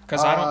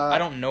 Because I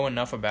don't know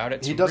enough about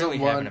it to really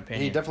have an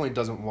opinion. He definitely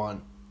doesn't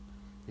want,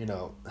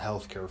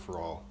 healthcare for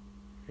all.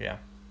 Yeah.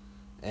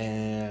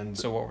 And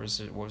so what was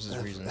his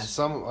reason?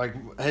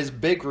 His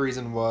big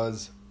reason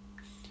was,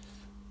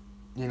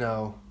 we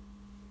don't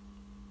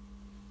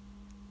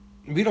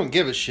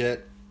give a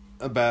shit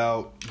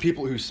about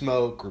people who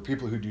smoke or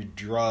people who do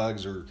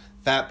drugs or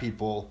fat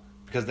people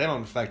because they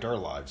don't affect our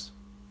lives.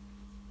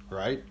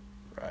 Right?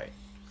 Right.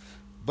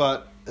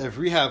 But if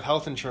we have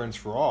health insurance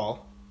for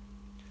all,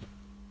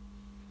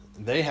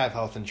 they have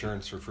health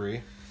insurance for free,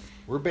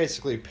 we're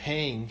basically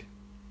paying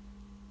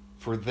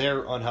for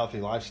their unhealthy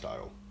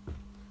lifestyle.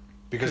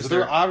 Because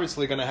they're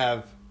obviously going to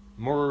have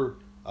more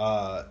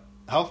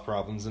health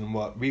problems than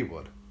what we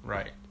would.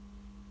 Right.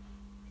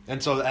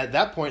 And so at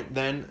that point,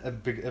 then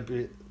it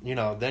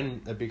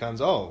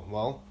becomes,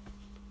 I'm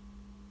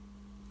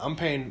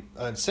paying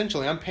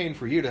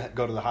for you to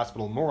go to the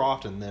hospital more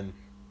often than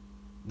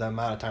the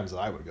amount of times that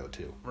I would go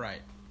to.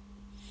 Right.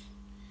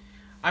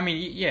 I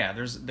mean, yeah,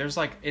 there's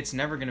like, it's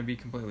never going to be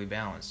completely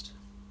balanced.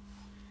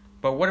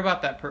 But what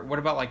about what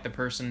about like the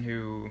person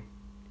who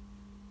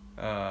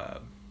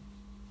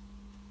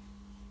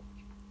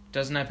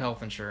doesn't have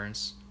health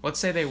insurance? Let's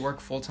say they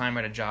work full time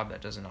at a job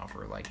that doesn't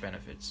offer like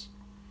benefits.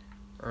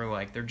 Or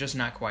like they're just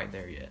not quite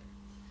there yet.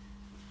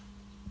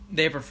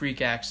 They have a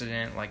freak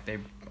accident, like they,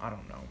 I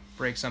don't know,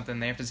 break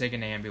something, they have to take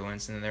an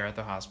ambulance, and then they're at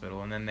the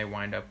hospital, and then they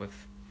wind up with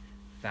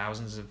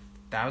tens of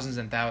thousands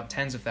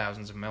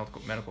of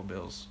medical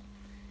bills,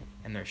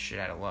 and they're shit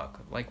out of luck.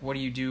 Like, what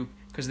do you do?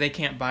 Because they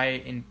can't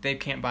buy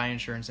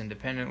insurance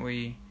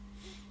independently,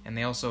 and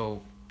they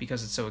also,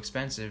 because it's so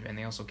expensive, and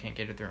they also can't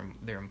get it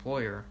their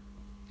employer.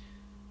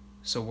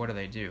 So what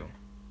do?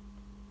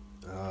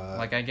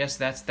 Like, I guess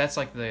that's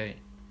like the.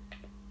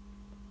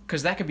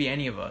 Because that could be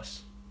any of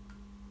us.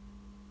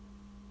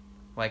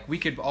 Like, we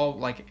could all,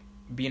 like,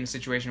 be in a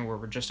situation where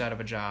we're just out of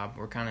a job,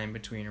 we're kind of in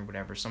between or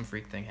whatever, some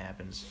freak thing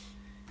happens,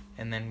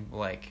 and then,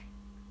 like,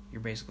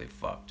 you're basically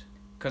fucked.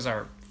 Because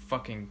our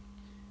fucking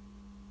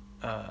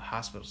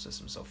hospital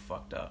system's so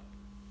fucked up.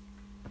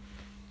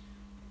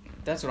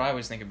 That's what I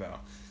always think about.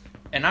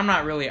 And I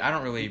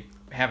don't really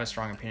have a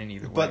strong opinion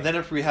either way. But then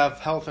if we have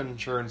health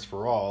insurance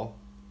for all,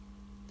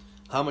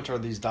 how much are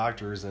these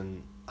doctors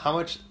and how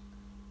much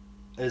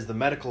is the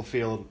medical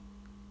field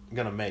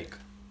going to make?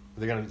 Are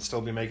they going to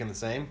still be making the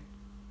same?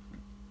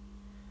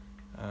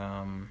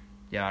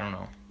 Yeah, I don't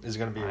know. Is it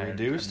going to be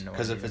reduced?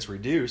 Because if it's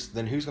reduced,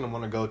 then who's going to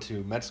want to go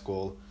to med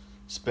school,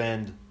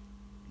 spend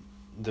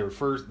their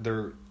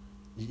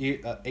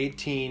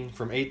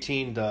from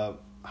 18 to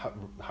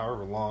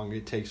however long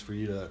it takes for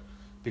you to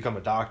become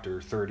a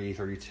doctor, 30,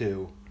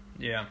 32.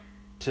 Yeah.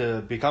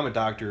 To become a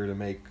doctor to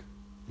make,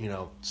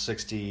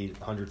 60,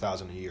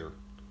 100,000 a year.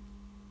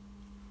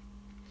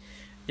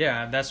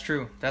 Yeah, that's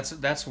true.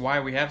 That's why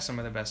we have some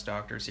of the best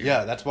doctors here.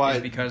 Yeah, that's why.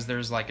 Is because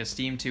there's like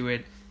esteem to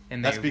it,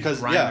 and that's they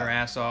because, grind their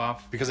ass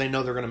off. Because they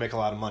know they're going to make a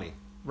lot of money.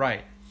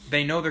 Right.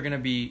 They know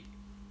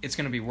it's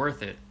going to be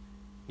worth it.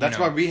 That's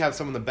why we have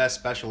some of the best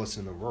specialists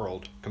in the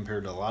world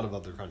compared to a lot of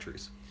other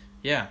countries.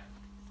 Yeah.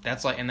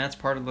 That's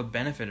part of the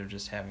benefit of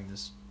just having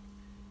this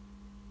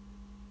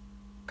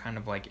kind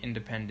of like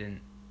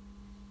independent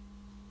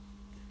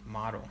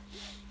model.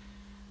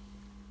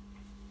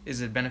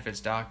 Is it benefits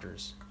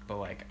doctors, but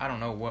like I don't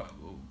know what.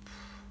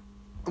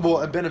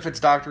 Well, it benefits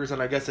doctors,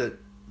 and I guess it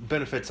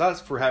benefits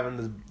us for having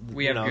the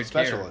good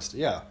specialist.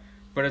 Care. Yeah.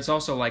 But it's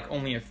also like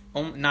only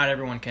not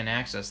everyone can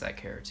access that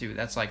care too.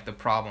 That's like the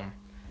problem.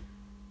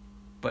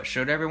 But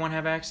should everyone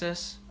have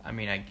access? I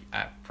mean,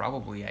 I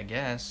probably, I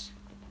guess.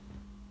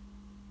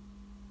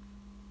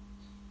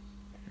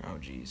 Oh,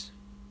 jeez.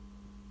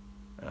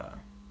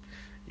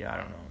 Yeah, I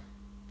don't know.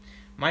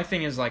 My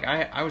thing is, like,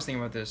 I was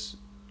thinking about this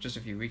just a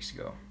few weeks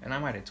ago, and I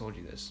might have told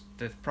you this.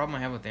 The problem I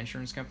have with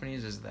insurance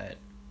companies is that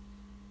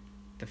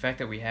the fact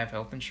that we have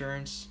health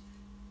insurance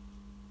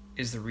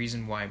is the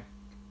reason why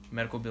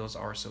medical bills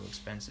are so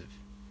expensive.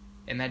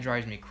 And that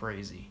drives me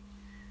crazy.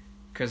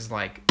 Because,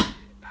 like,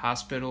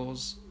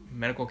 hospitals,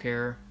 medical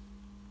care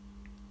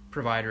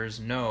providers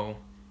know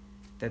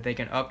that they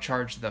can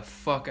upcharge the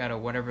fuck out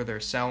of whatever they're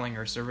selling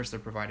or service they're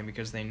providing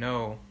because they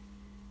know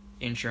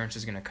insurance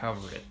is going to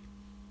cover it.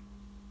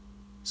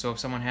 So if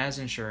someone has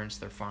insurance,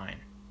 they're fine.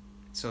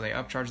 So they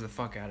upcharge the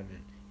fuck out of it.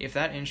 If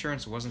that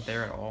insurance wasn't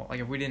there at all, like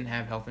if we didn't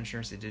have health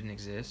insurance that didn't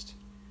exist,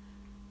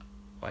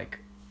 like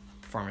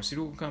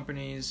pharmaceutical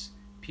companies,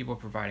 people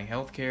providing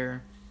health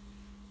care,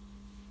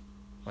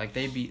 like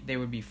they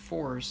would be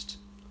forced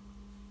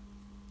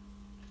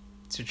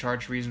to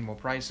charge reasonable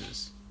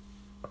prices,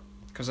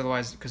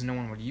 because no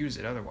one would use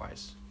it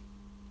otherwise.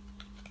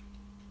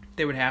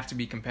 They would have to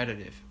be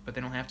competitive, but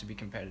they don't have to be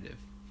competitive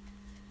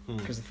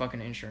because the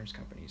fucking insurance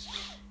companies.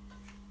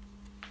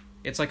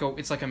 It's like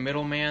a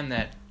middleman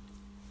that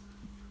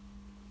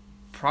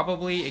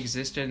probably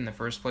existed in the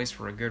first place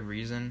for a good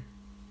reason,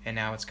 and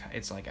now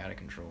it's like out of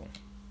control.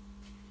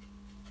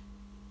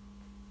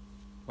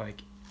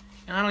 Like,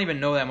 and I don't even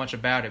know that much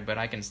about it, but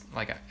I can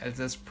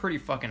that's pretty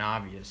fucking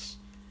obvious.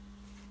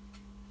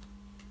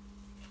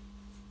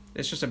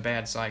 It's just a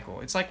bad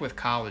cycle. It's like with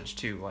college,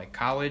 too. Like,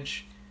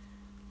 college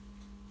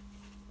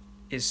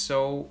is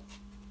so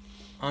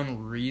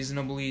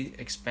unreasonably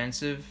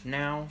expensive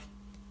now.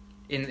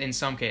 In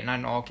some cases, not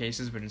in all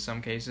cases, but in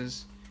some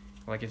cases.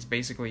 Like, it's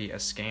basically a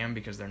scam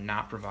because they're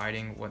not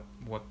providing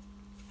what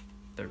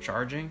they're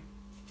charging.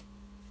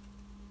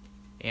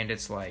 And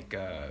it's like,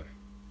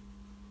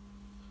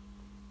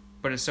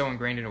 but it's so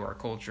ingrained into our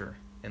culture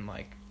and,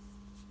 like,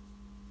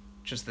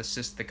 just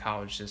the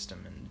college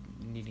system and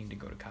needing to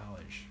go to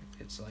college.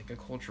 It's like a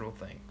cultural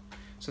thing.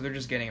 So they're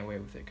just getting away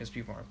with it because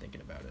people aren't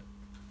thinking about it.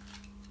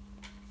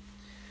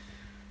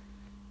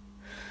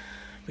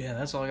 But yeah,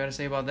 that's all I got to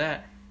say about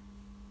that.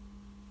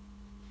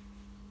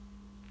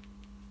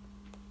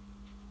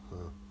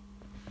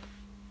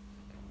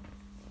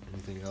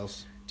 Anything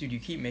else? Dude, you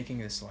keep making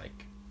this,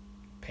 like,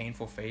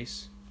 painful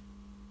face.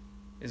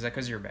 Is that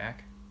because of your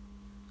back?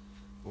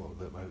 A little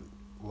bit. My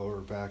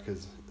lower back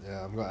is...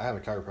 Yeah, I have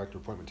a chiropractor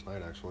appointment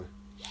tonight, actually.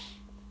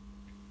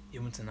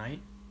 You went tonight?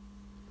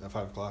 At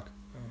 5 o'clock.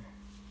 Oh.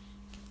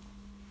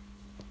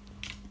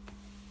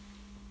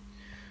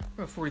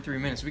 We're about 43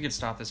 minutes. We could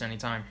stop this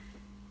anytime.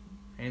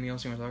 Anything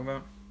else you want to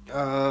talk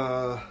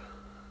about?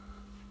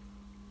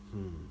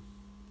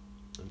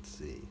 Let's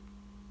see.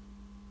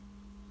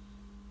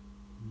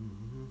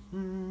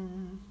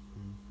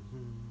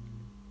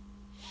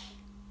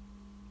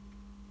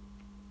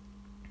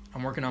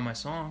 I'm working on my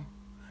song.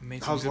 I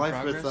made some How's good life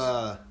progress.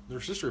 with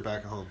your sister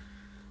back at home?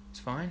 It's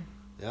fine.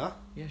 Yeah?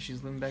 Yeah,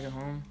 she's living back at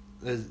home.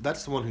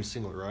 That's the one who's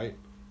single, right?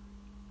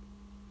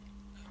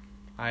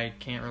 I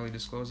can't really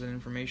disclose that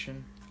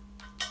information.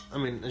 I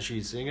mean, is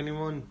she seeing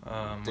anyone?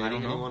 Dating I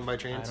don't know. anyone by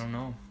chance? I don't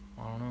know.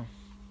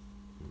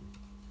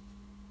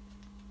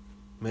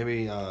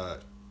 Maybe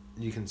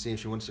you can see if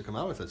she wants to come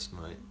out with us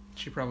tonight.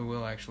 She probably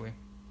will, actually.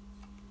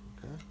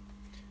 Okay.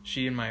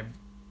 She and my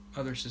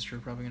other sister are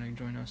probably going to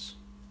join us.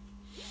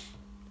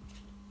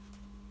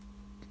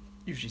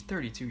 Dude, she's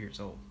 32 years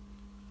old.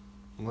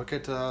 Look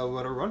at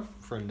what our run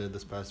friend did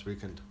this past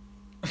weekend.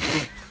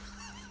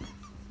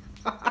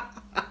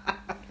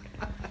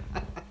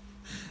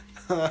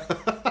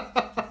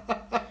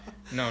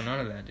 No, none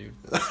of that, dude.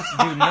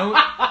 Dude,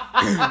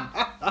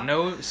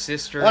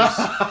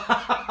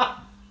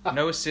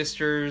 no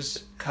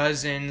sisters,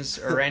 cousins,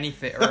 or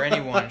anything, or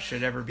anyone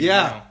should ever be.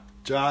 Yeah,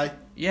 Jai.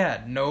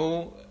 Yeah,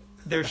 no.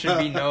 There should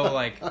be no,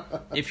 like,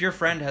 if your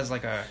friend has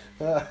like a,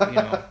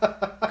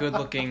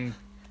 good-looking,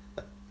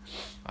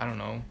 I don't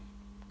know,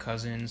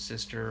 cousin,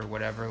 sister, or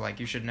whatever, like,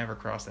 you should never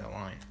cross that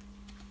line.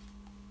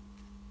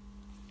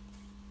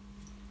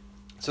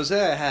 So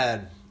say I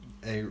had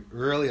a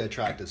really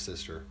attractive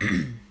sister.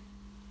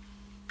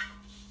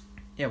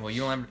 Yeah, well,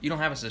 you don't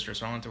have a sister,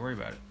 so I don't have to worry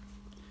about it.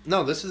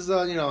 No, this is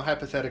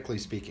hypothetically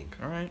speaking.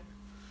 All right.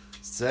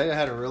 Say I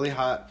had a really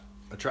hot,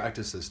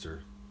 attractive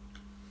sister,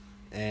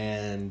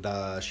 and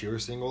she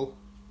was single.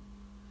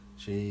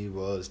 She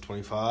was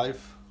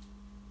 25,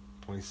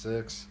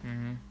 26,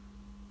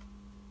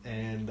 Mm-hmm.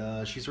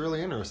 and she's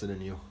really interested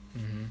in you.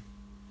 Mm-hmm.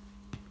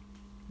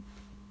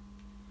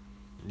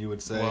 You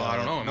would say, Well, I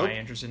don't know. Am nope. I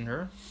interested in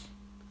her?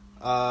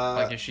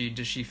 Like,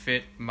 does she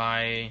fit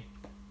my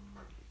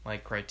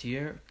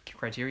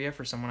criteria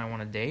for someone I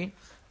want to date?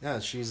 yeah,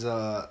 she's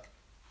a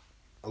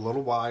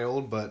little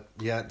wild, but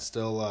yet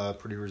still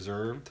pretty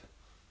reserved.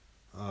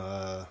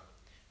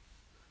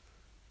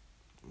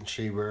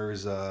 She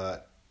wears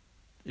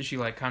Is she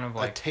kind of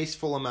a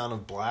tasteful amount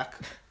of black.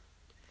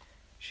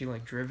 she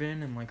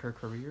driven in her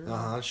career?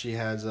 She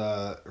has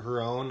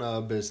her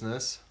own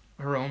business.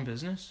 Her own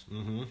business?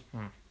 Mm-hmm.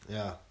 Hmm.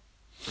 Yeah.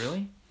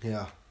 Really?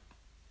 Yeah.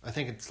 I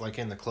think it's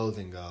in the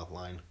clothing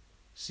line.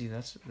 See,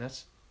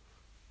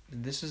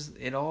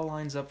 it all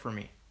lines up for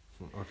me.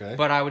 Okay.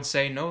 But I would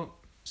say no.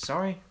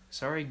 Sorry,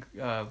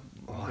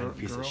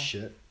 piece of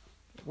shit.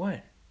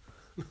 What?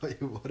 No,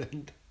 you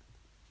wouldn't.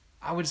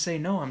 I would say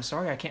no. I'm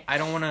sorry. I can't. I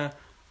don't want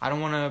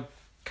to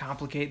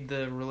complicate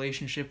the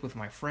relationship with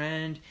my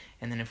friend.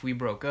 And then if we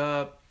broke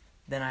up,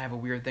 then I have a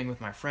weird thing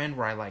with my friend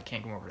where I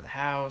can't come over to the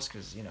house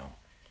because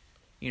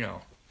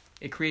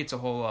it creates a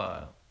whole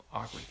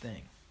awkward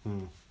thing.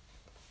 Hmm.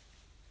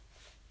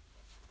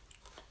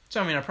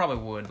 So I mean, I probably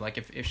would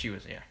if she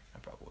was. Yeah, I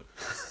probably would.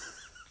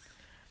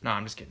 No,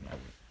 I'm just kidding. I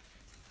would.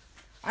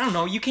 I don't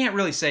know. You can't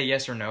really say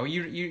yes or no.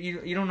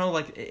 You don't know.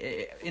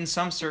 In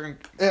some certain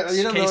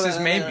cases,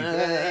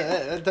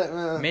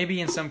 maybe.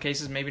 Maybe in some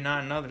cases, maybe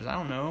not in others. I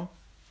don't know.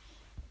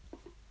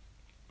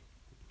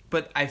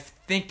 But I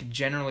think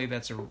generally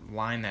that's a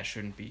line that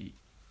shouldn't be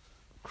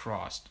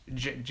crossed.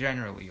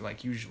 Generally,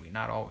 usually,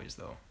 not always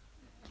though.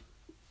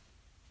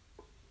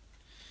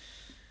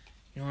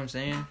 You know what I'm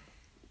saying,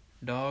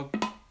 dog?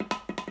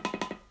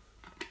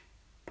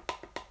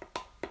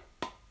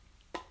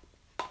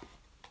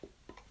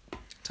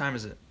 Time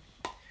is it?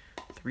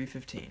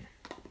 3:15.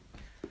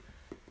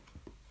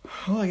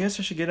 Well, I guess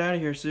I should get out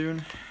of here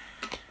soon.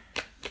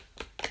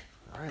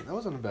 All right, that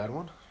wasn't a bad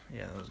one.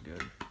 Yeah, that was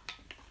good.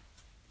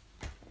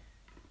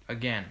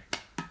 Again.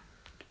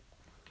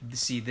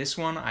 See, this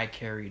one I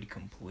carried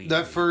completely.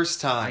 The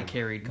first time. I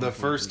carried completely. The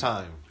first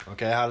time.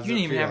 Okay, how does it feel?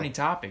 You didn't even have any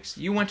topics.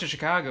 You went to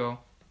Chicago,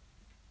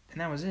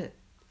 and that was it.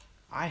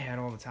 I had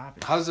all the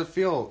topics. How does it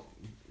feel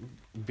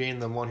being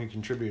the one who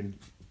contributed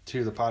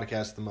to the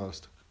podcast the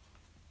most?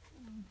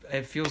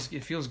 It feels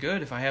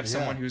good if I have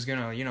someone who's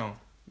gonna,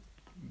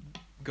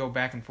 go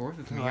back and forth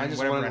with me. I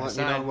just wanted to let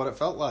you know what it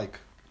felt like.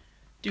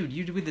 Dude,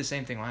 you did the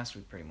same thing last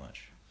week, pretty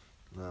much.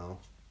 No.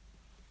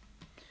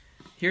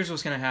 Here's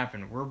what's gonna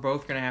happen. We're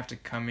both gonna have to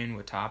come in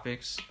with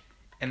topics,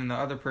 and then the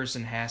other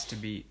person has to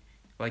be,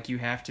 you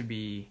have to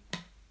be,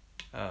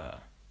 did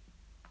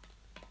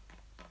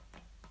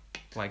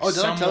I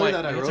tell you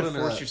that I you rode have in to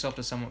force a yourself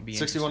to somewhat be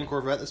 61 interested.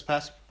 Corvette this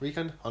past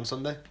weekend on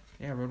Sunday?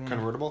 Yeah, I rode one.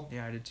 Convertible?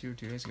 Yeah, I did too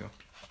 2 days ago.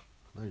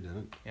 No, you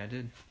didn't. Yeah, I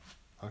did.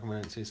 How come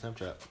I didn't see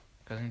Snapchat?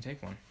 Because I didn't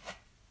take one.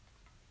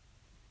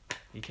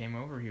 He came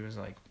over, he was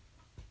like...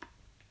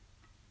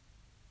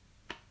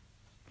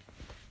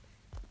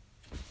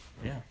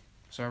 Yeah.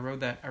 So I rode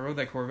that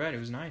Corvette, it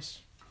was nice.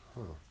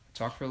 Huh.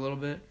 Talked for a little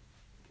bit.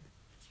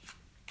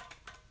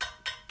 It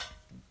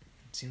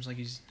seems like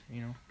he's, I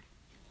don't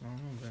know,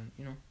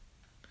 but,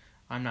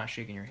 I'm not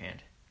shaking your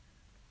hand.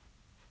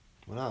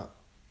 Why not?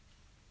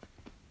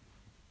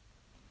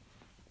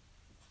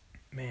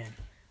 Man,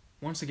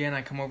 once again,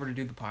 I come over to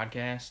do the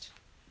podcast,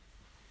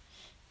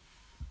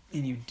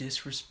 and you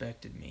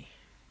disrespected me.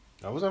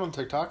 I wasn't on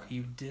TikTok.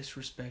 You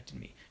disrespected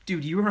me.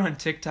 Dude, you were on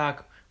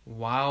TikTok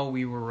while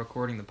we were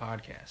recording the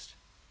podcast.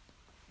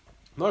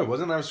 No, I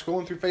wasn't. I was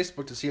scrolling through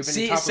Facebook to see if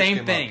any topics same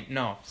came thing. up.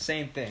 No,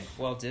 same thing.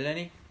 Well, did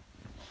any?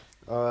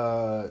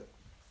 One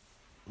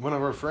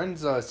of our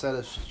friends said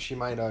if she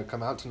might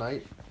come out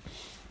tonight.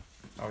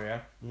 Oh,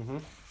 yeah? Mm-hmm.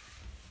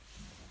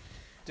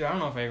 Dude, I don't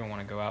know if I even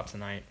want to go out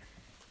tonight.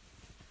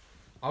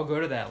 I'll go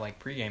to that,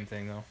 pregame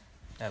thing, though.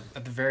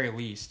 At the very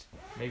least.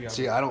 Maybe I'll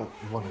See, I don't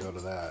want to go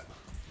to that.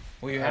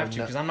 Well, you have to,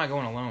 because I'm not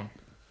going alone.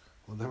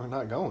 Well, then we're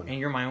not going. And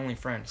you're my only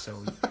friend,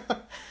 so...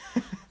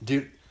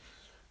 Dude,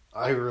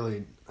 I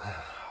don't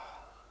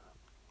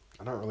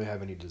really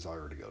have any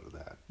desire to go to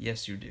that.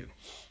 Yes, you do.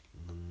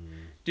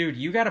 Dude,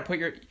 you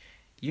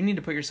need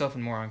to put yourself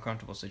in more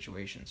uncomfortable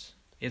situations.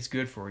 It's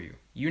good for you.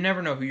 You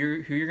never know who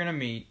you're gonna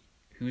meet,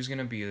 who's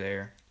gonna be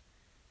there,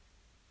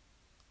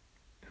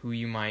 who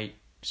you might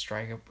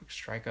strike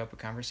up a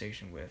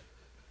conversation with,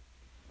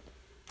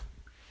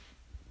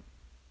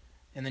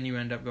 and then you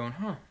end up going,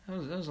 "Huh, that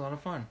was a lot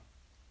of fun."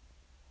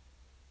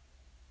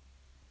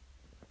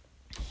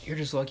 You're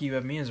just lucky you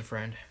have me as a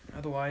friend.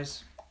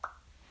 Otherwise,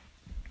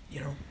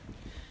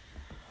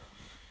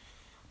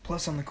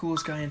 Plus, I'm the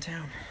coolest guy in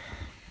town.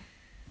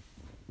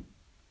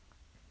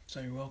 So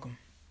you're welcome.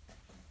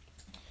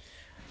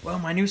 Well,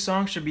 my new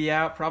song should be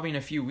out probably in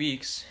a few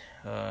weeks.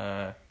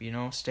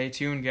 Stay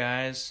tuned,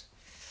 guys.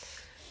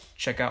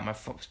 Check out my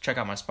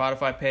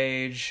Spotify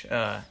page.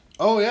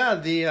 Oh yeah,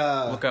 the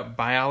Look up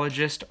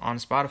Biologist on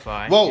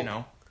Spotify.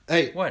 Whoa.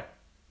 Hey, What?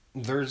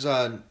 there's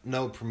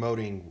no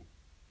promoting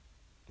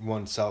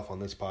oneself on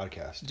this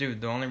podcast.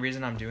 Dude, the only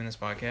reason I'm doing this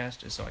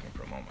podcast is so I can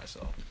promote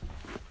myself.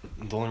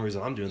 The only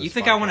reason I'm doing this You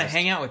think podcast, I want to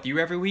hang out with you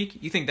every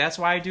week? You think that's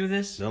why I do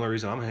this? The only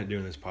reason I'm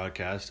doing this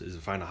podcast is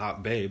to find a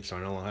hot babe, so I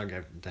don't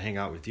have to hang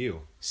out with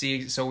you.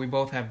 See, so we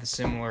both have the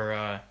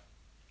similar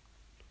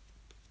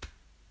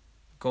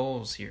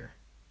goals here.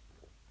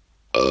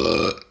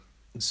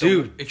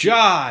 Dude,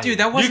 John, Dude,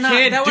 that was you not.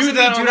 can't That do wasn't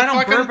that me, dude. on I a don't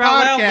fucking burp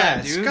out loud,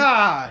 podcast. dude.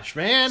 Gosh,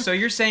 man. So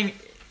you're saying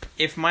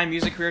if my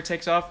music career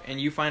takes off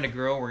and you find a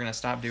girl, we're gonna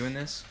stop doing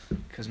this?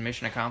 Because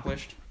mission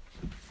accomplished.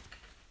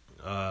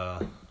 Yeah,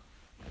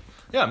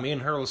 me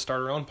and her will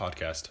start our own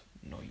podcast.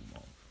 No, you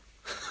won't.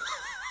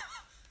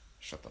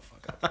 Shut the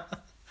fuck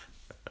up.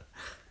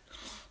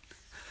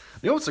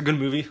 You know what's a good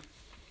movie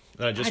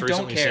that I just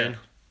recently seen?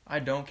 I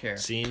don't care.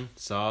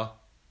 Saw.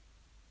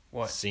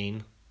 What?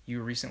 Seen.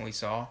 You recently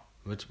saw?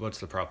 What's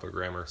the proper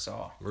grammar?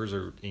 Saw. Where's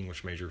our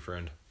English major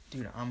friend?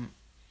 Dude,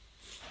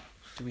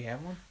 do we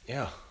have one?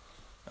 Yeah.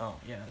 Oh,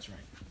 yeah, that's right.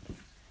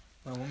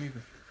 Oh, what movie?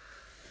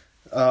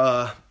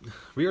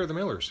 We Are the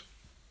Millers.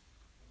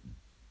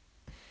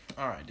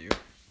 Alright, dude.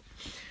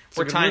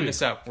 We're tying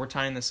this up.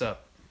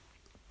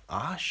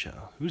 Asha.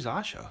 Who's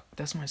Asha?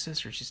 That's my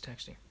sister. She's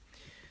texting.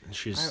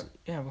 She's...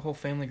 I have a whole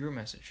family group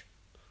message.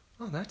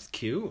 Oh, that's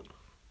cute.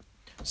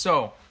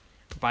 So,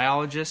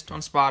 Biologist on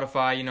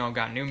Spotify.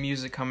 Got new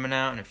music coming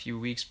out in a few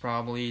weeks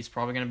probably. It's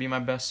probably going to be my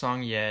best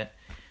song yet.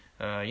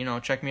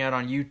 Check me out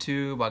on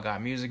YouTube. I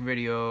got music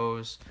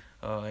videos.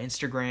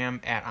 Instagram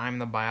at I'm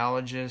the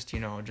Biologist.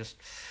 Just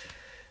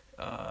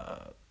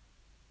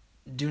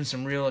doing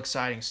some real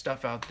exciting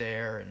stuff out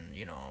there. And,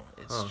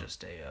 it's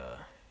just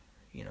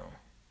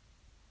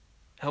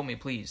help me,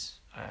 please.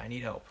 I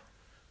need help.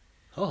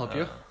 I'll help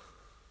you.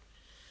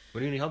 What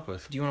do you need help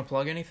with? Do you want to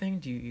plug anything?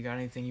 Do you got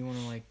anything you want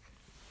to,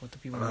 what the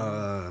people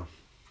know?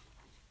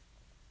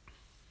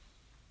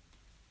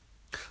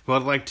 Well,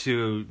 I'd like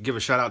to give a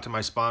shout out to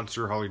my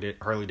sponsor,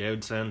 Harley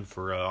Davidson,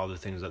 for all the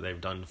things that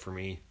they've done for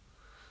me.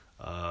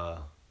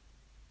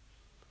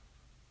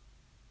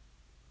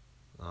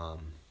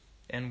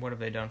 And what have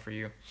they done for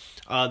you?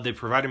 They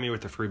provided me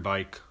with a free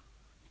bike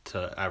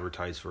to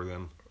advertise for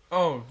them.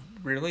 Oh,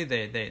 really?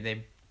 They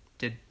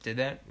did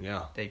that?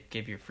 Yeah. They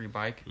gave you a free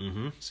bike?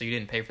 Mm-hmm. So you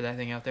didn't pay for that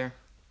thing out there?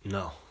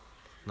 No.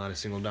 Not a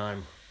single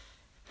dime.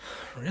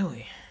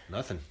 Really?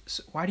 Nothing.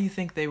 So why do you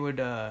think they would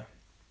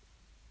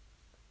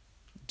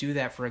do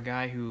that for a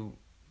guy who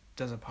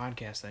does a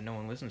podcast that no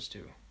one listens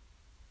to?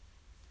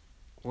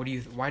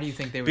 Why do you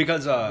think they would?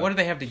 Because what do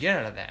they have to get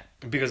out of that?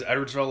 Because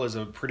Edwardsville is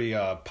a pretty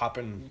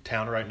poppin'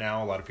 town right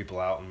now. A lot of people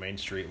out on Main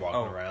Street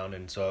walking around,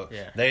 and so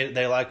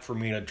they like for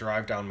me to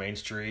drive down Main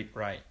Street.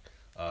 Right.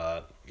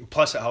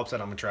 Plus, it helps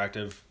that I'm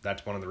attractive.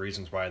 That's one of the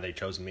reasons why they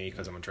chose me,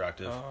 because I'm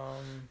attractive.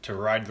 To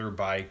ride their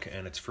bike,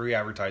 and it's free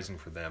advertising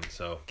for them.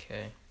 So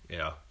okay.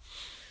 Yeah.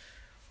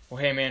 Well,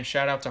 hey man,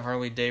 shout out to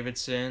Harley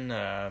Davidson.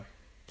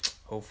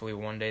 Hopefully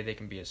one day they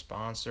can be a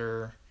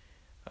sponsor.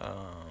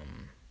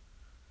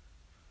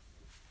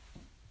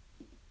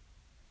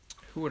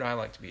 Who would I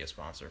like to be a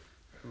sponsor?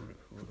 Who do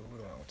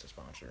I want to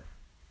sponsor?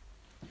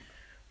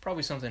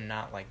 Probably something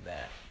not like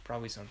that.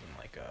 Probably something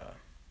like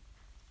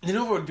You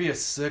know what would be a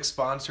sick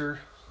sponsor?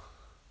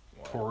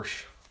 What?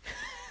 Porsche.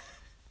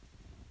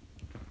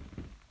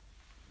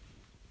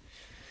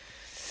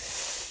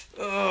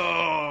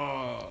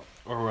 Or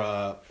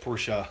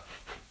Porsche.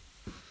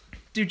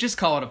 Dude, just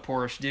call it a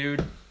Porsche,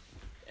 dude.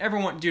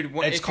 Everyone, dude.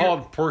 It's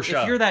called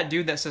Porsche. If you're that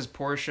dude that says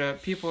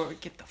Porsche, people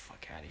get the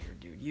fuck out of here,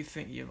 dude. You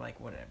think you're like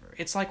whatever.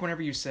 It's like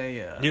whenever you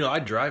say. I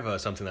drive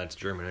something that's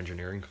German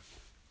engineering.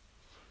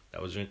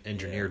 That was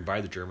engineered by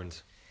the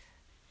Germans.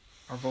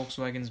 Are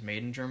Volkswagens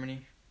made in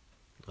Germany?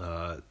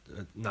 Not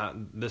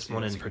this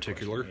one in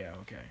particular. Yeah,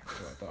 okay. That's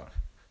what I thought.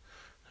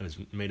 It was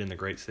made in the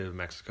great state of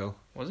Mexico.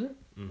 Was it?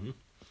 Mm-hmm.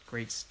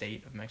 Great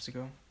state of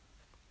Mexico?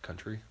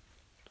 Country.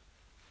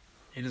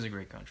 It is a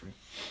great country.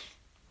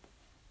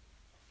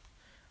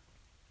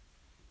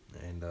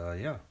 And,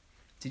 yeah.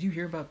 Did you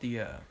hear about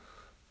the,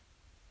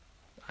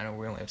 I know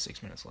we only have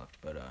 6 minutes left,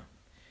 but,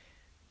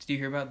 did you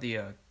hear about the,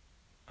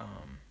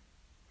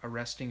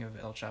 arresting of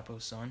El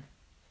Chapo's son?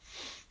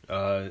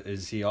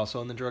 Is he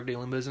also in the drug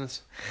dealing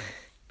business?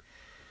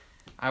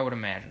 I would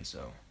imagine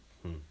so.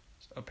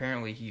 So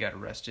apparently he got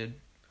arrested,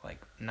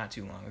 not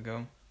too long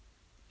ago,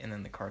 and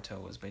then the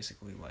cartel was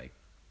basically like,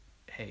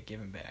 hey,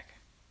 give him back.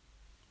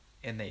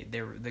 And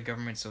the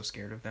government's so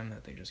scared of them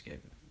that they just gave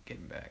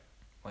him back.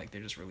 They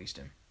just released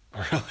him.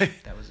 Really?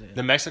 That was it.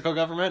 The Mexico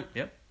government?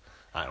 Yep.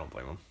 I don't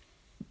blame them.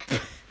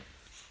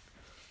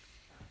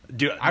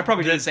 Dude, I'd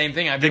probably do the same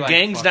thing. The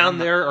gangs down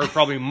there are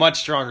probably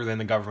much stronger than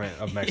the government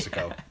of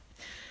Mexico. Yeah.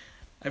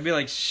 I'd be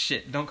like,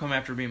 shit, don't come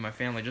after me and my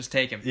family. Just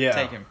take him. Yeah.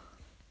 Take him.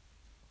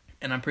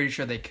 And I'm pretty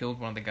sure they killed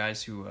one of the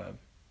guys who,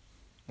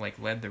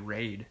 led the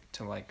raid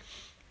to,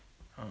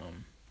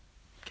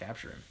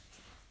 capture him.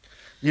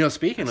 You know,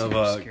 speaking That's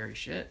of some scary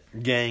shit.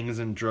 gangs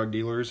and drug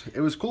dealers, it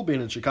was cool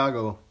being in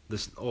Chicago,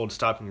 this old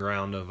stopping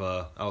ground of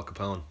Al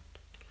Capone.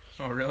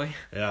 Oh, really?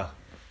 Yeah.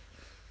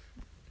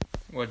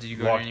 What, did you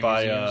go Walked to any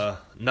by museums?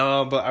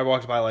 no, but I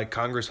walked by like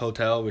Congress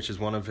Hotel, which is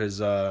one of his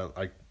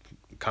like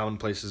common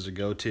places to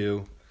go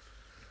to.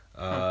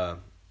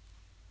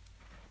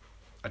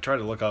 I tried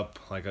to look up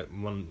like a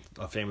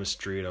famous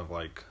street of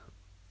like,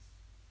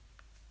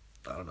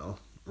 I don't know,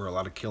 where a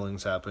lot of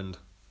killings happened,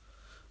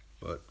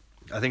 but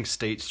I think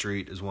State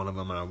Street is one of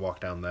them, and I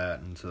walked down that,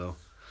 and so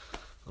I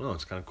don't know,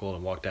 it's kind of cool to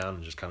walk down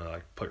and just kind of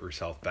like put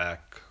yourself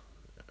back.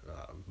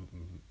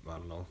 I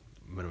don't know,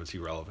 when was he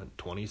relevant?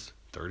 20s,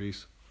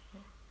 30s.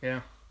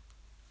 Yeah.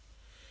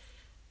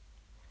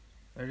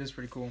 That is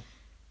pretty cool.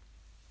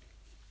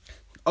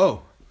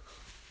 Oh,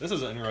 this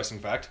is an interesting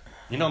fact.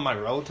 You know, I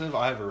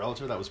have a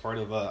relative that was part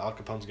of Al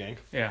Capone's gang.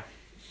 Yeah.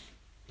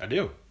 I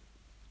do.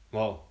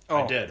 Well,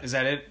 Oh, I did. Is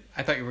that it?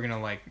 I thought you were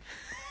gonna like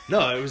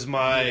No, it was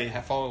my.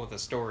 follow with a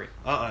story.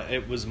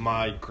 It was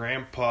my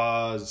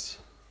grandpa's.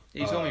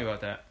 You told me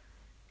about that.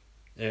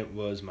 It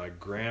was my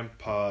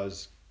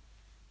grandpa's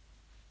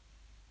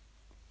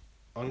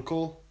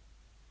uncle.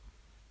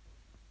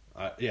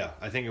 Yeah,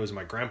 I think it was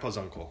my grandpa's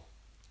uncle.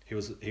 He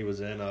was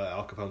in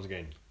Al Capone's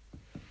gang.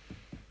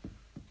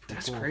 Pretty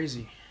That's cool.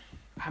 crazy.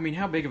 I mean,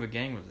 how big of a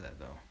gang was that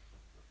though?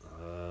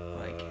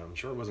 I'm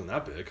sure it wasn't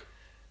that big.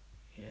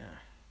 Yeah.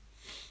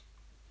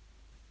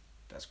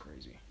 That's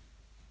crazy.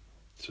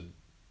 So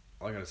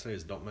all I gotta say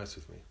is don't mess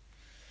with me.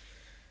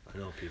 I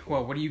know people.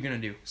 Well, what are you gonna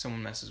do?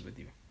 Someone messes with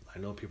you. I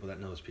know people that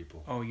knows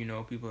people. Oh, you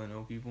know people that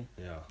know people?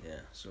 Yeah.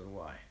 Yeah, so do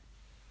I.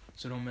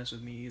 So don't mess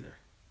with me either.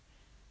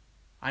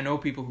 I know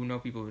people who know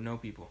people who know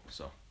people,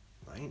 so.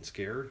 I ain't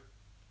scared.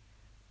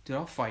 Dude,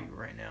 I'll fight you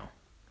right now.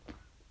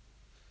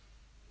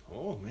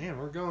 Oh man,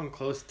 we're going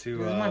close to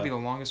Dude, this might be the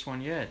longest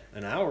one yet.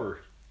 an hour.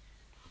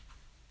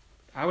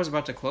 I was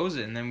about to close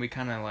it, and then we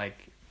kind of,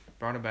 like,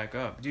 brought it back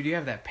up. Dude, you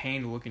have that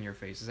pained look in your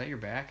face. Is that your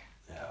back?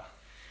 Yeah.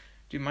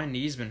 Dude, my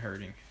knee's been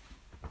hurting.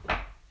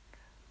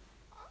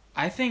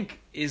 I think,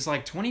 is,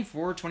 like,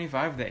 24,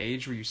 25 the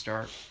age where you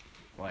start,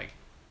 like...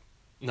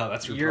 No,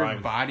 that's your your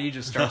prime. body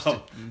just starts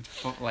No.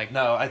 to, like...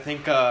 No, I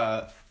think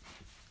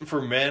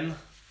for men,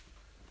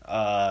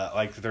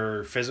 like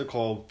their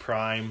physical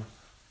prime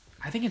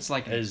I think it's,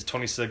 like... is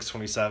 26,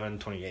 27,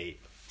 28.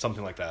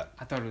 Something like that.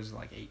 I thought it was,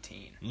 like,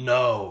 18.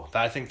 No,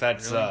 I think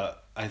that's... Really?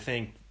 I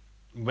think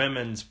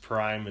women's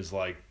prime is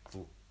like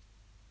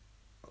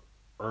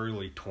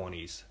early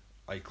 20s,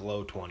 like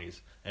low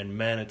 20s. And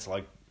men, it's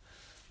like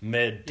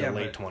mid to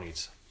late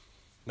 20s.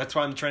 That's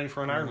why I'm training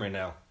for an Ironman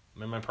now.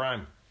 I'm in my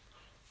prime.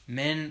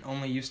 Men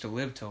only used to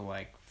live till,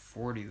 like,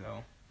 40,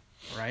 though.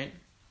 Right?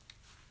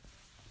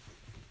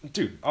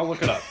 Dude, I'll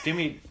look it up.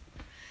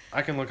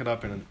 I can look it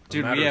up in a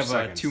Dude, matter we of have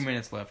seconds. 2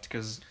 minutes left,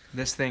 because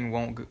this thing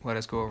won't let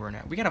us go over an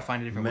hour. We gotta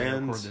find a different way to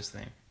record this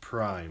thing.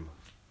 Prime.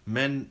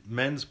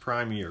 Men's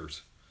prime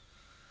years.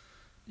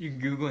 You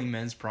Googling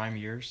men's prime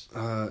years?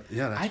 Yeah,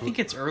 that's I think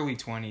it's early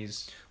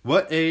 20s.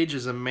 What age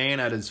is a man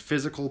at his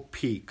physical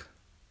peak?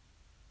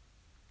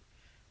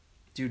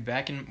 Dude,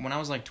 when I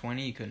was like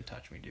 20, you couldn't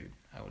touch me, dude.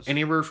 I was...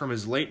 Anywhere from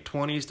his late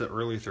 20s to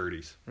early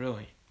 30s.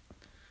 Really?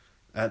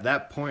 At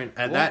that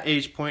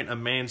age point, a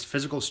man's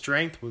physical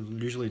strength will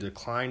usually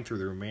decline through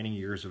the remaining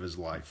years of his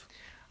life.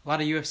 A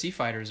lot of UFC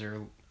fighters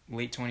are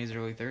late 20s,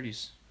 early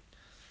 30s.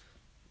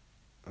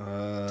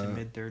 To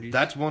mid 30s.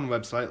 That's one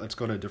website. Let's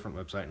go to a different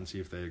website and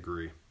see if they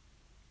agree.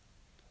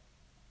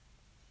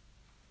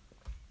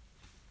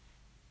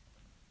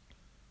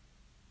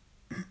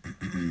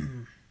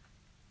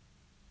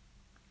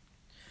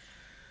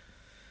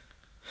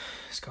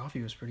 This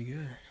coffee was pretty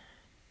good.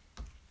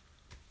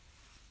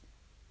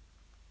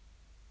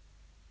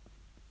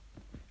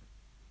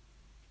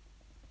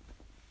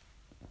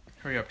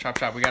 Hurry up, chop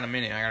chop. We got a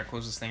minute. I gotta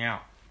close this thing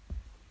out.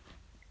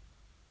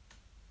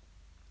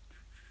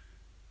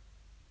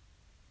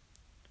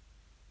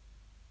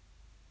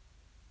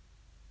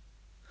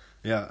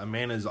 Yeah, a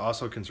man is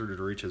also considered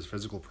to reach his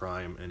physical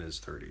prime in his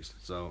 30s.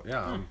 So,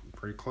 yeah, I'm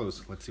pretty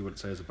close. Let's see what it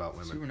says about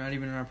women. See, we're not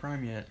even in our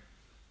prime yet.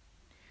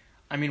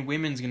 I mean,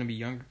 women's gonna be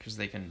younger because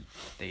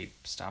they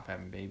stop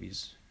having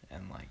babies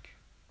and like,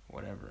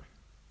 whatever,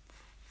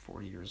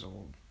 40 years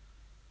old.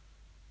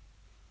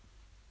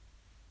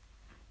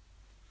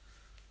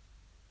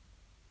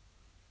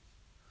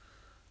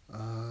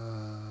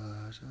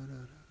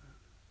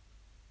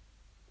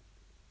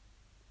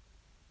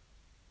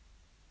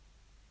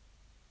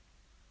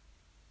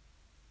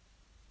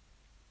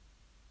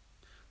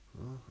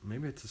 Well,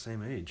 maybe it's the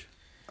same age.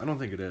 I don't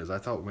think it is. I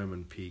thought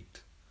women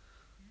peaked.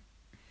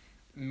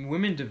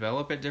 Women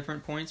develop at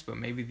different points, but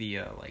maybe the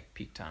like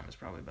peak time is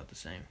probably about the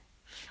same.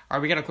 All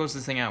right, we gotta close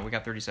this thing out. We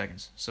got 30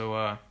 seconds.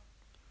 So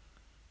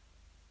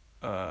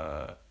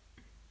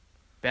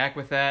back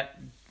with that.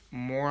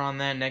 More on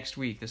that next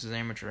week. This is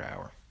Amateur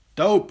Hour.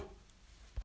 Dope.